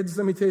my kids,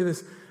 let me tell you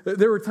this.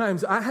 There were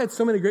times I had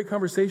so many great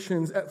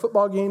conversations at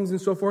football games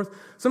and so forth.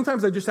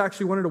 Sometimes I just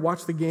actually wanted to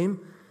watch the game.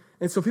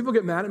 And so people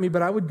get mad at me,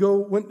 but I would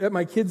go, at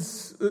my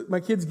kids'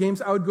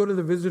 games, I would go to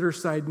the visitor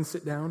side and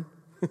sit down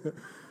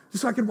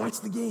just so I could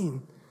watch the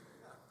game.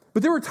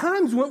 But there were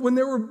times when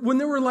there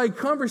were like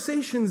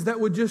conversations that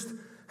would just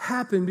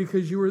happen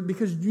because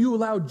you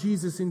allowed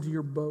Jesus into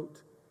your boat.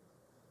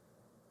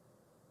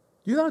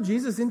 You allow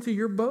Jesus into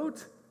your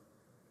boat?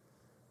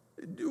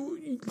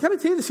 Can I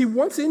tell you this? He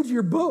wants into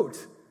your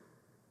boat.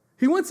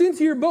 He wants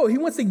into your boat. He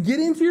wants to get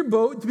into your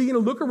boat to begin to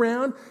look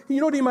around.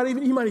 You know what? He might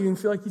even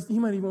feel like he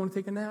might even want to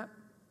take a nap.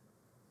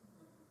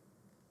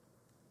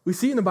 We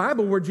see in the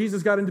Bible where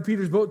Jesus got into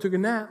Peter's boat, took a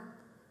nap.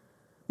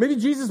 Maybe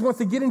Jesus wants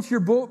to get into your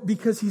boat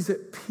because he's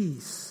at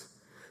peace.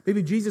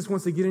 Maybe Jesus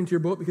wants to get into your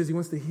boat because he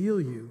wants to heal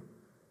you.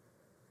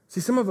 See,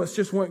 some of us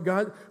just want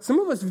God. Some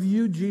of us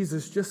view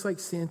Jesus just like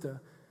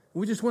Santa.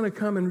 We just want to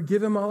come and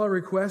give him all our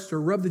requests or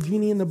rub the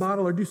genie in the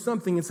bottle or do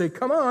something and say,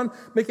 come on,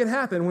 make it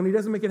happen. When he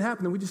doesn't make it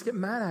happen, then we just get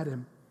mad at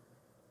him.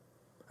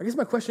 I guess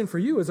my question for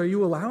you is, are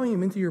you allowing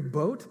him into your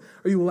boat?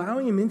 Are you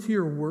allowing him into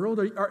your world?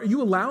 Are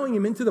you allowing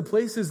him into the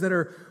places that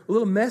are a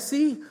little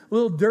messy, a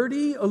little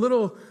dirty, a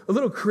little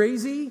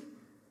crazy?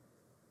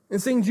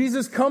 And saying,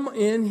 Jesus, come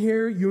in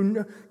here.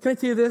 Can I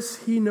tell you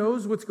this? He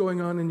knows what's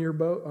going on in your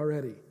boat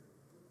already.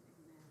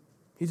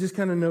 He just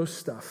kind of knows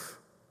stuff.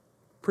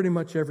 Pretty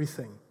much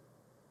everything.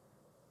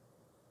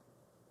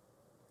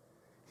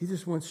 He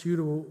just wants you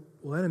to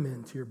let him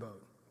into your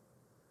boat.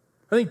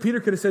 I think Peter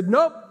could have said,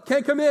 nope,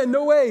 can't come in,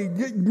 no way.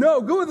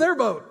 No, go in their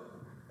boat.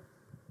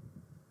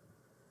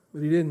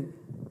 But he didn't.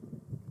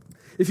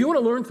 If you want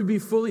to learn to be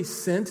fully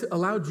sent,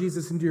 allow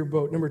Jesus into your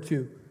boat. Number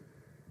two,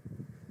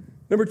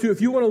 if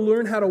you want to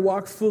learn how to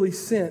walk fully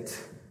sent,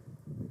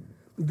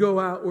 go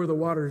out where the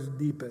water is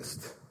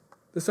deepest.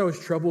 This always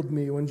troubled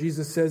me when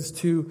Jesus says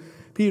to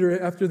Peter,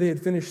 after they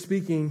had finished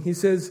speaking, he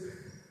says,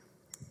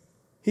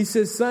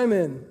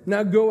 Simon,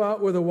 now go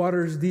out where the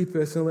water is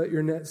deepest and let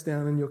your nets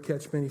down and you'll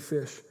catch many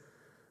fish.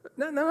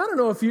 Now I don't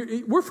know if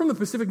we're from the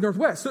Pacific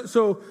Northwest,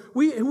 so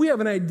we have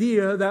an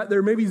idea that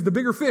maybe the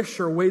bigger fish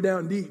are way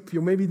down deep,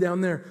 maybe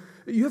down there.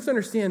 You have to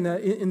understand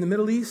that in the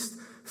Middle East,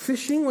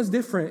 fishing was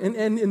different.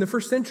 And in the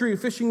first century,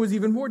 fishing was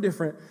even more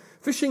different.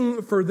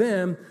 Fishing for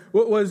them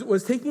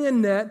was taking a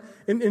net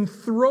and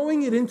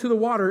throwing it into the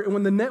water. And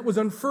when the net was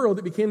unfurled,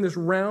 it became this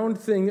round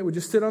thing that would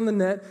just sit on the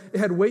net. It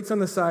had weights on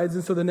the sides,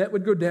 and so the net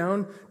would go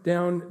down,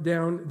 down,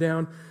 down,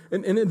 down.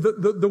 And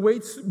the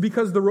weights,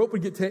 because the rope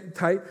would get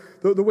tight,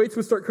 the weights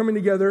would start coming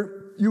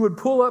together. You would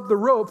pull up the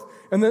rope,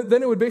 and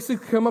then it would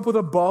basically come up with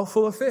a ball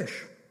full of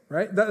fish,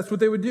 right? That's what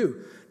they would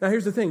do. Now,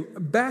 here's the thing.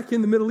 Back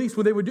in the Middle East,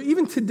 what they would do,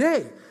 even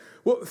today,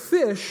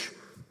 fish,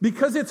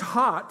 because it's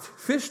hot,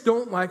 fish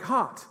don't like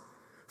hot.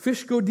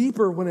 Fish go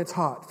deeper when it's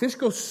hot. Fish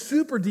go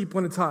super deep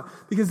when it's hot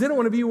because they don't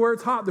want to be where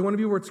it's hot. They want to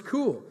be where it's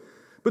cool.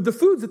 But the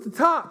food's at the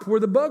top where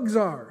the bugs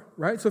are,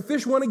 right? So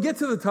fish want to get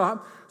to the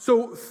top.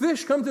 So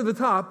fish come to the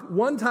top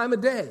one time a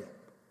day,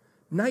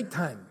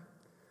 nighttime.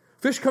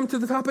 Fish come to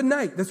the top at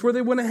night. That's where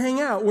they want to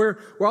hang out, where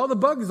all the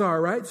bugs are,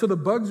 right? So the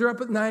bugs are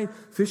up at night.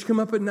 Fish come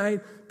up at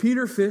night.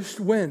 Peter fished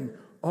when?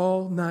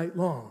 All night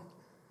long.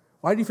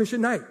 Why did he fish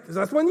at night? Because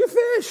that's when you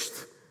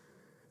fished.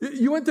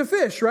 You went to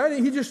fish, right?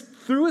 And he just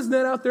threw his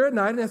net out there at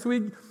night, and that's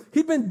what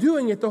he'd been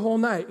doing it the whole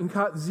night and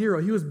caught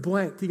zero. He was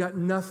blanked. He got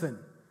nothing.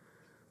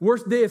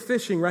 Worst day of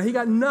fishing, right? He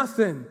got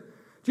nothing.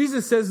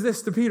 Jesus says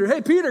this to Peter.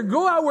 Hey, Peter,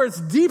 go out where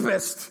it's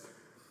deepest.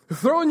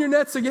 Throw in your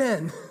nets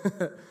again.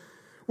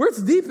 Where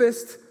it's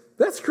deepest,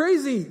 that's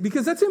crazy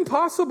because that's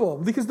impossible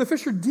because the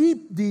fish are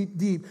deep, deep,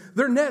 deep.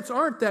 Their nets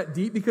aren't that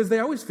deep because they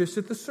always fish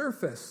at the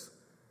surface.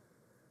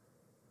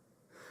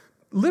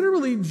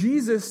 Literally,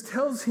 Jesus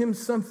tells him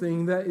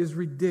something that is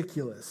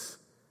ridiculous.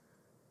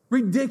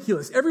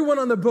 Ridiculous. Everyone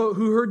on the boat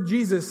who heard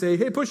Jesus say,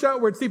 hey, push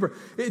out where it's deeper.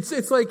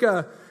 It's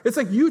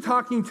like you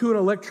talking to an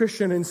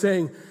electrician and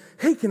saying,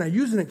 hey, can I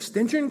use an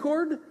extension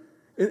cord?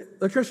 And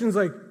electrician's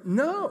like,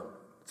 no,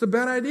 it's a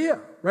bad idea,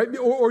 right?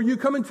 Or you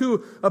come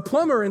into a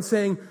plumber and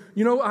saying,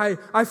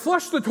 I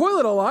flush the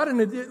toilet a lot,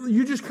 and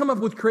you just come up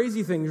with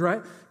crazy things,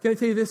 right? Can I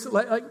tell you this?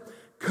 Like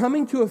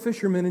coming to a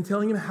fisherman and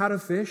telling him how to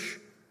fish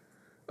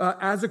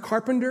as a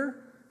carpenter,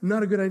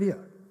 not a good idea.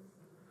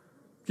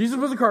 Jesus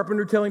was a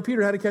carpenter telling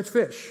Peter how to catch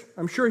fish.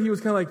 I'm sure he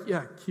was kind of like,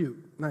 yeah,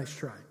 cute, nice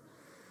try.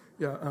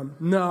 Yeah,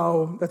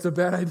 no, that's a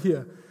bad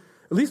idea.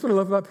 At least what I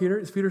love about Peter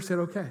is Peter said,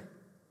 okay.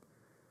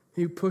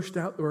 He pushed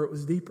out where it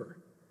was deeper.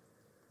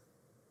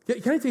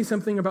 Can I tell you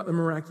something about the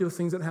miraculous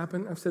things that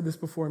happen? I've said this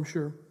before, I'm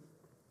sure.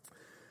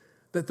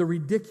 That the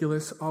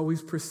ridiculous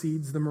always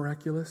precedes the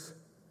miraculous.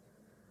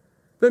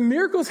 The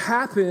miracles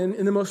happen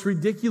in the most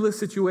ridiculous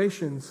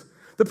situations.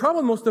 The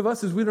problem most of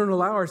us is we don't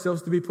allow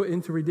ourselves to be put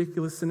into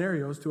ridiculous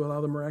scenarios to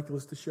allow the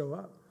miraculous to show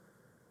up.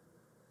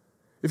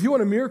 If you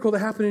want a miracle to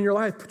happen in your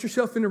life, put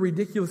yourself in a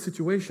ridiculous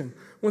situation.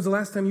 When's the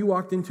last time you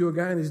walked into a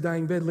guy in his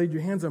dying bed, laid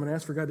your hands on him, and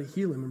asked for God to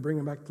heal him and bring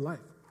him back to life?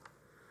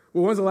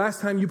 Well, when's the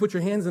last time you put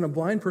your hands in a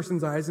blind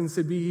person's eyes and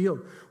said, be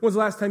healed? When's the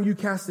last time you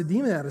cast a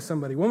demon out of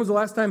somebody? When was the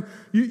last time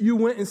you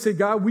went and said,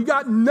 God, we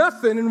got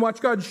nothing, and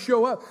watch God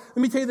show up? Let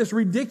me tell you this,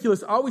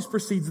 ridiculous always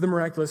precedes the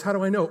miraculous. How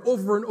do I know?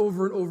 Over and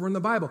over and over in the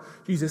Bible.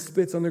 Jesus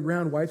spits on the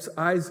ground, wipes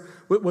eyes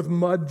with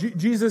mud.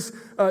 Jesus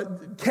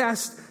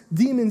casts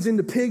demons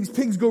into pigs.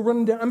 Pigs go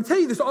running down. I'm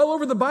telling you this all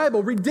over the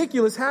Bible.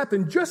 Ridiculous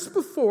happened just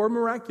before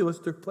miraculous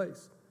took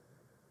place.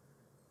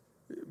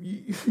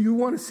 You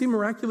want to see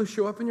miraculous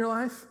show up in your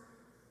life?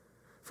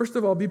 First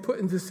of all, be put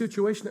into a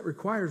situation that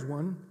requires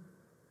one,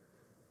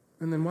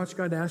 and then watch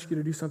God ask you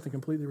to do something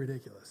completely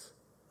ridiculous.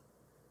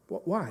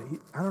 Well, why?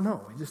 I don't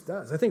know. He just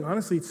does. I think,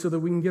 honestly, it's so that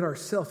we can get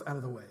ourselves out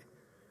of the way.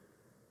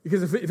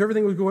 Because if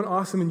everything was going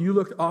awesome and you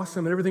looked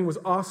awesome and everything was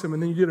awesome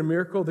and then you did a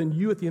miracle, then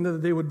you at the end of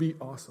the day would be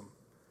awesome.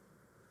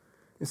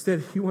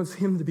 Instead, he wants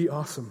him to be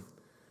awesome.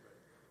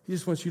 He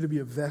just wants you to be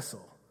a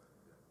vessel.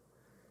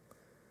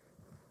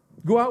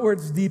 Go out where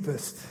it's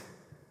deepest.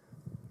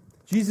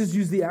 Jesus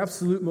used the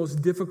absolute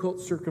most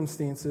difficult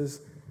circumstances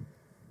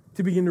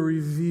to begin to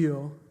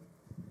reveal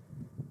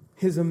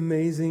his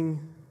amazing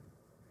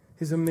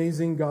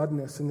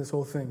godness in this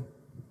whole thing.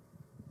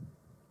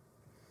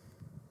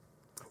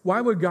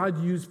 Why would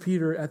God use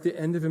Peter at the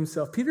end of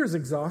himself? Peter's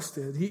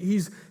exhausted.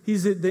 He's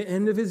at the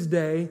end of his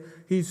day.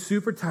 He's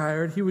super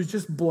tired. He was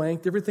just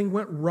blanked. Everything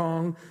went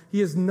wrong. He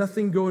has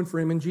nothing going for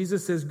him. And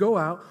Jesus says, go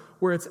out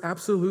where it's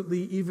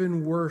absolutely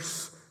even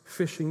worse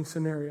fishing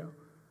scenario.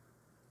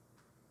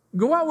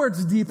 Go out where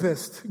it's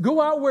deepest.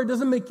 Go out where it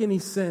doesn't make any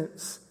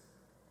sense.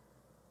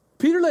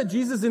 Peter let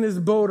Jesus in his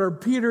boat, or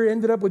Peter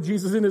ended up with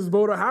Jesus in his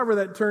boat, or however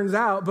that turns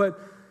out. But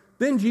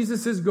then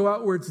Jesus says, go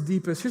out where it's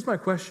deepest. Here's my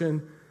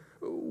question.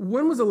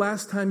 When was the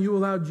last time you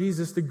allowed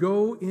Jesus to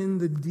go in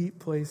the deep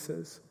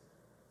places?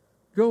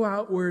 Go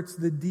out where it's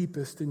the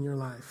deepest in your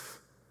life.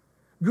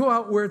 Go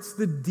out where it's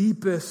the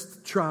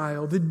deepest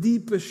trial, the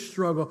deepest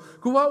struggle.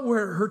 Go out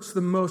where it hurts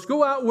the most.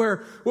 Go out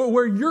where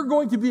you're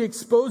going to be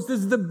exposed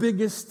as the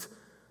biggest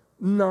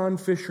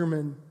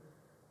non-fisherman,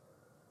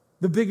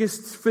 the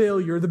biggest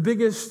failure, the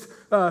biggest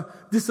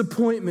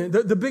disappointment,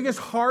 the biggest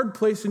hard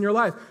place in your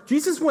life.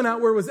 Jesus went out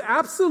where it was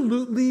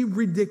absolutely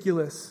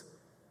ridiculous.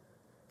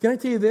 Can I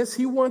tell you this?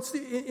 He wants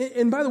to,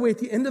 and by the way, at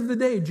the end of the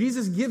day,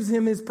 Jesus gives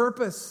him his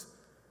purpose.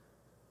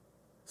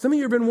 Some of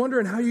you have been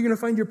wondering how you're going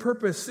to find your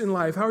purpose in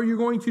life. How are you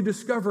going to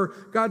discover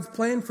God's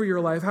plan for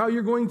your life? How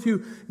you're going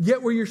to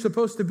get where you're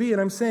supposed to be.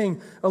 And I'm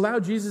saying, allow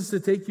Jesus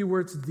to take you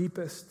where it's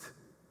deepest,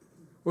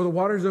 where the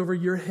water's over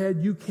your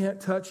head, you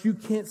can't touch, you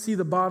can't see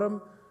the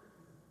bottom,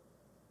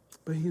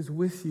 but He's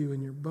with you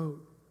in your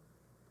boat.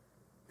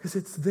 Because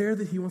it's there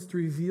that He wants to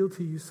reveal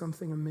to you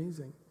something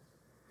amazing.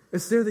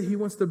 It's there that He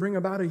wants to bring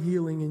about a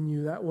healing in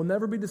you that will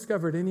never be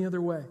discovered any other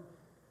way.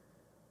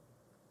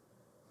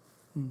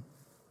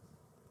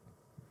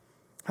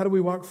 How do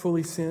we walk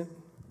fully sent?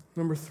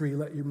 Number 3,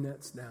 let your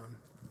nets down.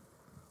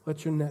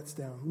 Let your nets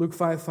down. Luke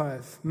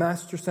 5:5.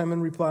 Master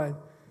Simon replied,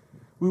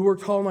 we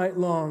worked all night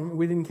long and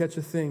we didn't catch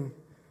a thing.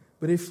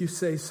 But if you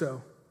say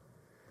so.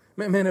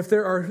 Man, if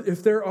there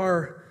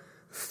are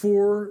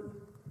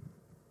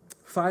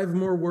 5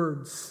 more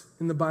words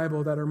in the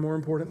Bible that are more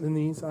important than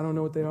these, I don't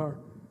know what they are.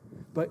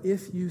 But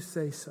if you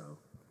say so.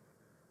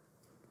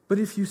 But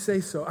if you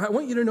say so. I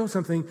want you to know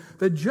something,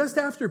 that just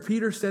after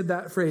Peter said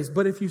that phrase,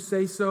 but if you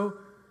say so,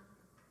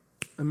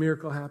 a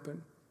miracle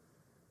happened.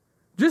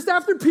 Just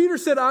after Peter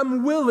said,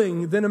 I'm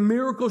willing, then a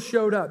miracle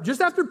showed up. Just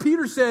after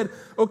Peter said,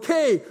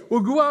 okay,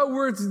 we'll go out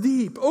where it's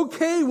deep.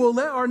 Okay, we'll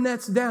let our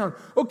nets down.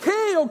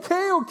 Okay,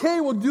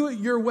 we'll do it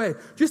your way.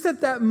 Just at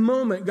that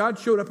moment, God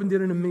showed up and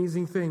did an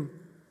amazing thing.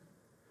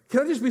 Can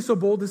I just be so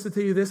bold as to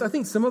tell you this? I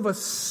think some of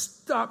us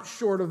stop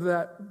short of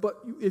that, but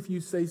if you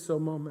say so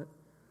moment.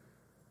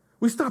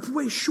 We stopped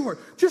way short,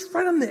 just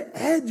right on the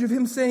edge of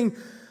Him saying,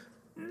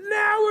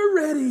 now we're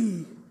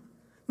ready.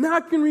 Now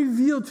I can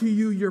reveal to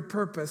you your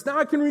purpose. Now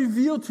I can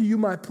reveal to you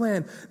my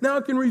plan. Now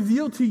I can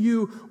reveal to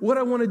you what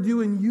I want to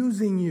do in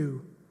using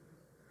you.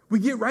 We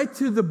get right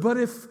to the but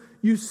if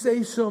you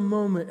say so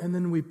moment, and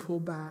then we pull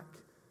back.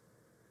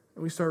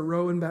 And we start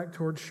rowing back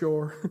towards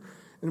shore.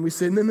 And we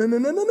say,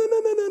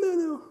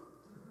 no.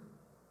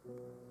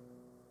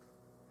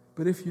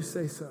 But if you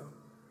say so.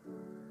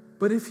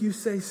 But if you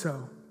say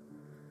so.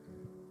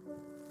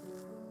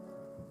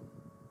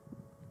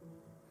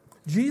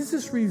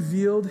 Jesus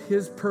revealed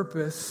His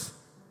purpose,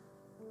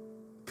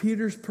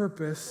 Peter's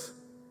purpose,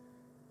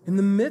 in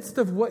the midst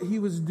of what he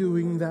was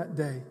doing that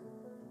day.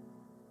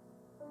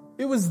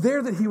 It was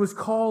there that he was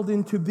called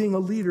into being a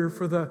leader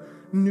for the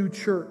new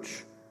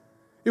church.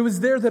 It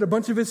was there that a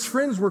bunch of his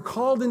friends were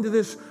called into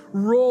this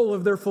role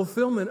of their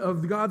fulfillment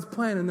of God's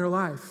plan in their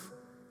life.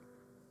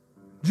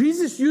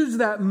 Jesus used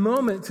that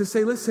moment to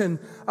say, listen,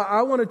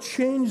 I want to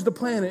change the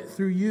planet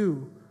through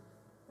you.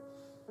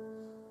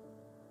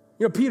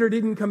 You know, Peter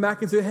didn't come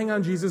back and say, hang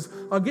on, Jesus,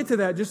 I'll get to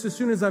that just as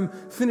soon as I'm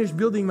finished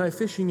building my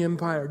fishing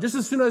empire. Just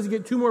as soon as I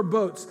get 2 more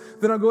boats,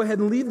 then I'll go ahead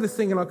and leave this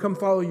thing and I'll come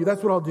follow you.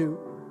 That's what I'll do.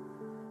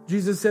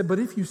 Jesus said, but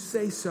if you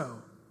say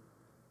so.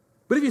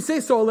 But if you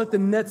say so, I'll let the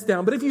nets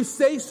down. But if you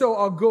say so,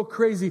 I'll go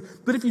crazy.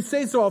 But if you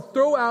say so, I'll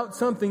throw out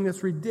something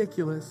that's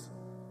ridiculous.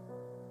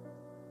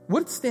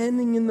 What's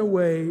standing in the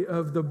way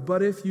of the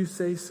but if you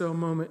say so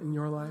moment in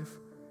your life?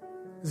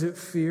 Is it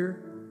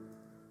fear?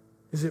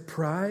 Is it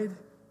pride?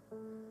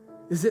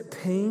 Is it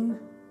pain?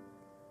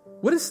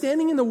 What is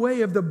standing in the way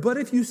of the but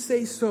if you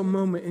say so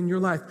moment in your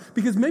life?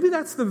 Because maybe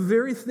that's the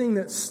very thing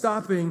that's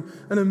stopping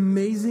an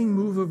amazing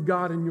move of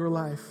God in your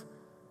life.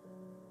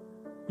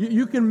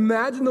 You can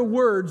imagine the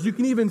words. You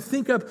can even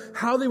think of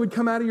how they would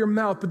come out of your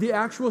mouth. But the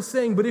actual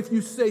saying, but if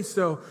you say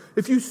so.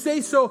 If you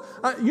say so,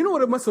 you know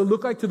what it must have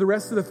looked like to the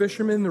rest of the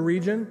fishermen in the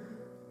region?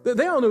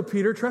 They all know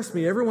Peter. Trust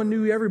me, everyone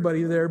knew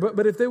everybody there.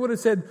 But if they would have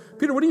said,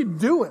 Peter, what are you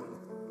doing?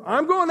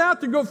 I'm going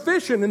out to go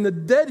fishing in the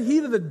dead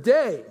heat of the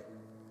day.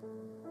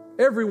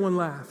 Everyone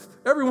laughed.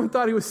 Everyone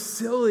thought he was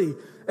silly.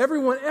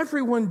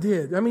 Everyone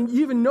did. I mean,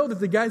 you even know that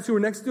the guys who were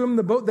next to him in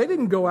the boat, they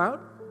didn't go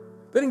out.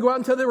 They didn't go out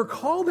until they were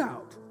called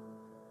out.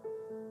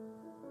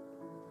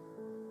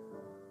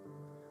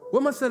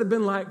 What must that have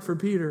been like for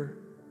Peter?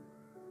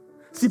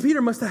 See,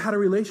 Peter must have had a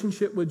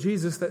relationship with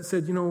Jesus that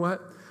said, you know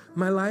what?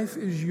 My life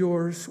is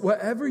yours.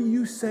 Whatever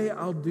you say,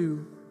 I'll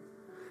do.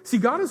 See,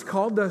 God has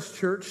called us,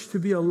 church, to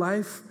be a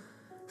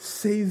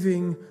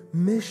life-saving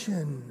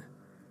mission.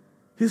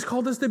 He's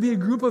called us to be a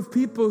group of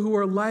people who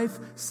are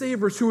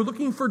life-savers, who are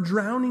looking for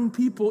drowning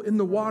people in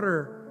the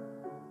water,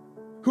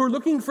 who are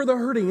looking for the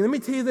hurting. And let me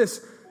tell you this,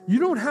 you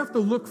don't have to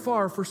look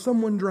far for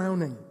someone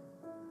drowning.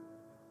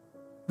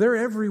 They're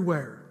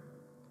everywhere.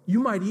 You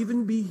might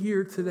even be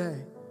here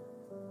today,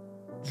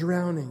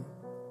 drowning.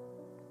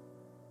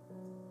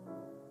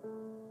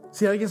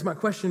 See, I guess my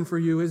question for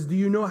you is, do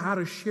you know how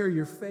to share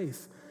your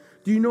faith?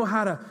 Do you know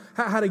how to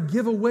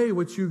give away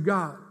what you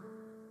got?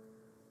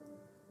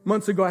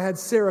 Months ago, I had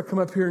Sarah come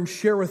up here and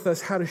share with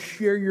us how to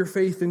share your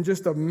faith in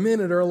just a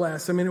minute or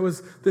less. I mean, it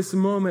was this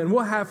moment, and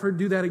we'll have her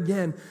do that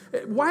again.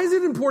 Why is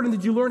it important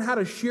that you learn how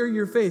to share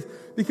your faith?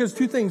 Because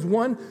 2 things.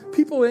 1,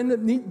 people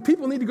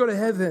need to go to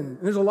heaven. And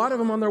there's a lot of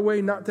them on their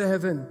way not to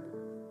heaven.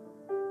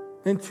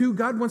 And 2,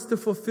 God wants to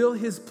fulfill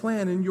His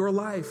plan in your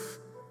life.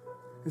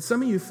 And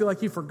some of you feel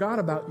like He forgot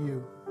about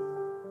you.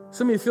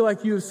 Some of you feel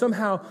like you have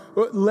somehow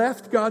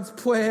left God's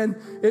plan,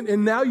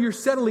 and now you're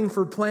settling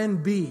for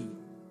plan B.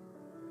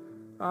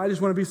 I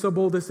just want to be so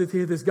bold as to tell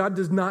you this. God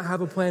does not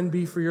have a plan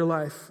B for your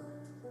life.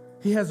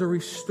 He has a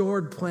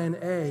restored plan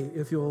A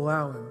if you'll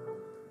allow him.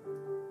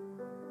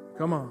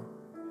 Come on.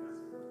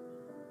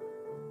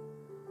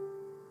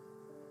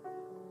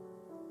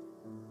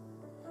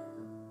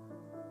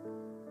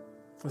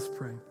 Let's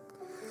pray.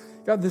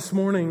 God, this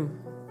morning,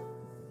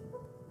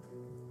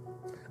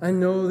 I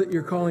know that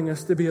you're calling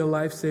us to be a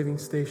life-saving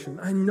station.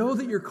 I know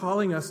that you're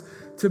calling us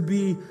to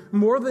be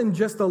more than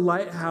just a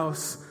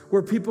lighthouse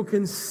where people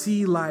can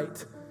see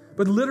light.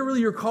 But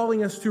literally, you're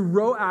calling us to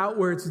row out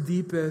where it's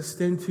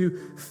deepest and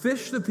to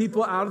fish the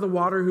people out of the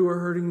water who are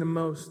hurting the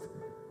most.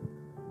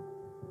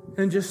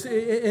 And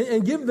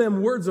give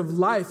them words of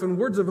life and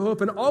words of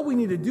hope. And all we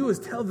need to do is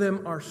tell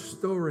them our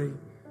story.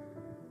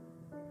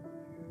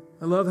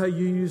 I love how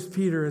you used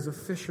Peter as a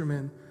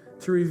fisherman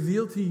to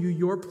reveal to you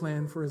your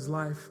plan for his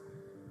life.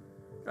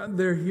 God,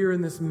 they're here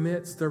in this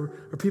midst. There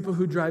are people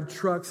who drive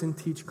trucks and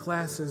teach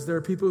classes. There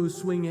are people who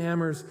swing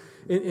hammers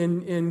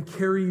and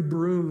carry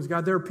brooms.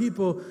 God, there are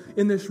people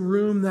in this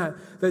room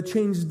that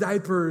change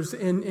diapers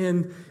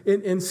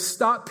and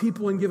stop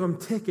people and give them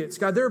tickets.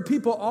 God, there are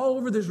people all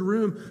over this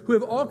room who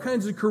have all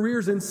kinds of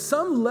careers. In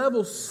some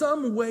level,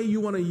 some way you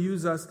want to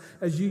use us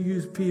as you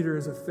use Peter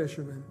as a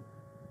fisherman.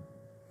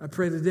 I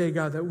pray today,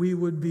 God, that we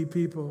would be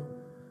people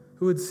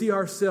who would see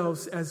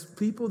ourselves as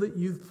people that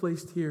you've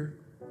placed here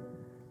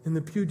in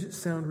the Puget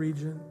Sound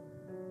region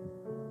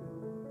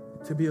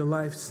to be a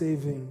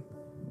life-saving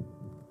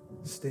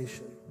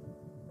station.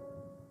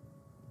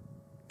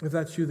 If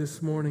that's you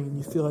this morning and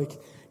you feel like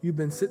you've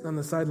been sitting on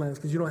the sidelines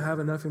because you don't have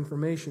enough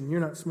information, you're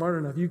not smart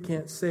enough, you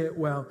can't say it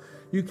well,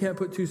 you can't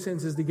put two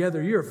sentences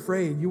together, you're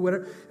afraid,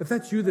 if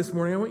that's you this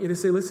morning, I want you to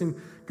say, listen,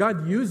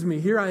 God, use me,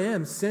 here I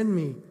am, send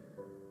me.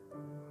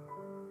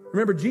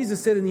 Remember,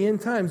 Jesus said in the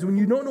end times, when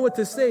you don't know what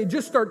to say,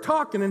 just start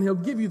talking and he'll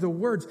give you the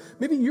words.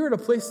 Maybe you're at a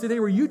place today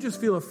where you just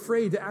feel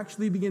afraid to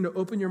actually begin to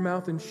open your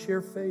mouth and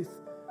share faith.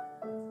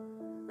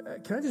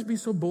 Can I just be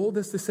so bold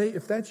as to say,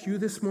 if that's you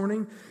this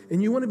morning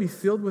and you want to be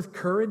filled with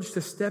courage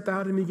to step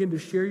out and begin to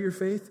share your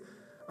faith,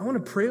 I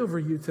want to pray over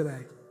you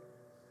today.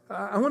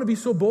 I want to be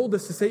so bold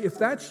as to say, if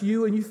that's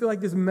you and you feel like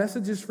this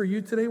message is for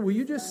you today, will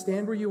you just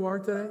stand where you are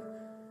today?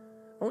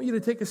 I want you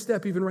to take a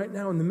step even right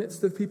now in the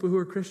midst of people who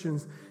are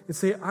Christians and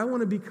say, I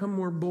want to become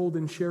more bold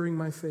in sharing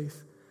my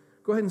faith.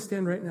 Go ahead and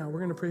stand right now. We're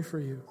going to pray for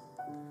you.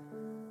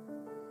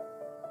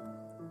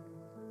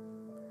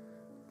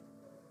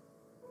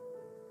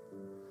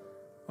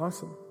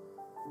 Awesome.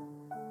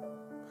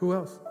 Who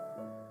else?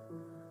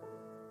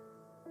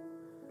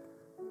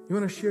 You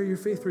want to share your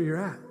faith where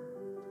you're at.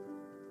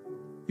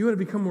 You want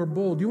to become more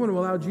bold. You want to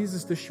allow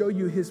Jesus to show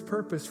you his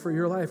purpose for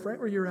your life right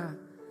where you're at.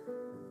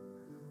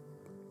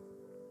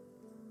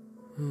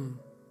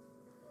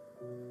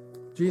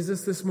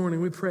 Jesus, this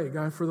morning we pray,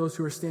 God, for those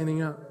who are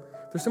standing up.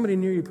 If there's somebody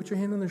near you, put your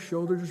hand on their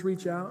shoulder, just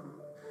reach out.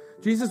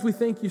 Jesus, we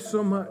thank you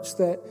so much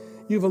that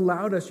you've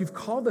allowed us, you've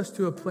called us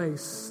to a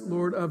place,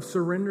 Lord, of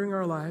surrendering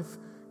our life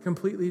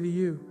completely to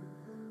you.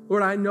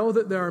 Lord, I know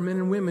that there are men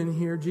and women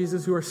here,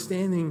 Jesus, who are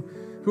standing,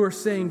 who are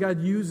saying,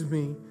 God, use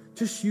me.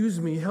 Just use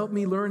me. Help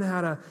me learn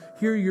how to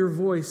hear your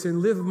voice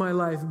and live my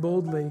life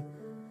boldly.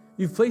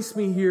 You've placed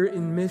me here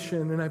in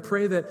mission, and I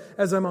pray that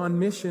as I'm on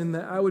mission,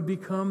 that I would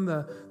become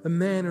the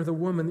man or the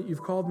woman that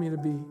you've called me to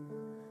be.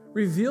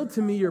 Reveal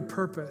to me your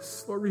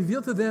purpose. Lord,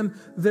 reveal to them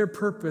their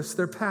purpose,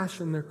 their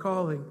passion, their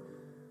calling.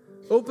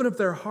 Open up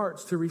their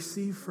hearts to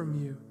receive from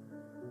you,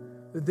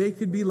 that they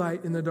could be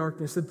light in the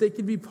darkness, that they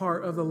could be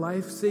part of the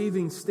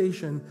life-saving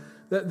station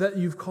that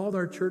you've called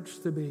our church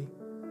to be.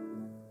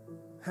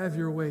 Have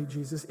your way,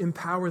 Jesus.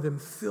 Empower them,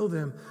 fill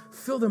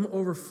them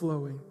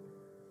overflowing.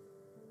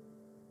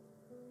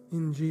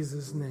 In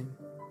Jesus' name.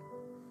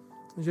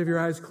 As you have your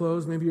eyes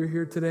closed, maybe you're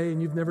here today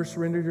and you've never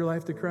surrendered your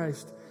life to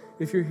Christ.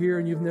 If you're here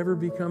and you've never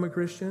become a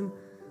Christian,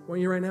 I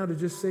want you right now to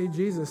just say,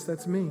 Jesus,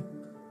 that's me.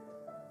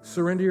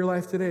 Surrender your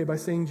life today by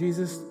saying,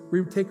 Jesus,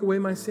 take away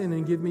my sin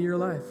and give me your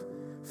life.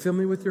 Fill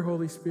me with your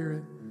Holy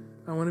Spirit.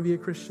 I want to be a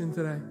Christian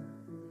today.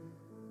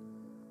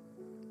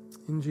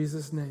 In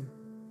Jesus' name.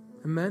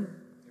 Amen?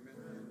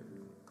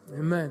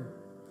 Amen.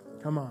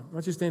 Come on. Why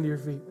don't you stand to your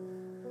feet?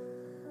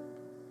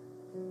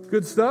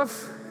 Good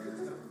stuff.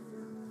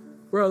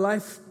 We're a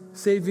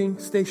life-saving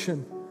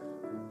station.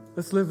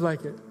 Let's live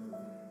like it.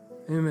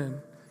 Amen.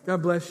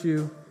 God bless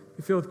you.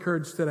 You feel with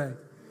courage today.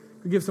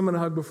 Give someone a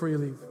hug before you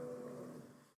leave.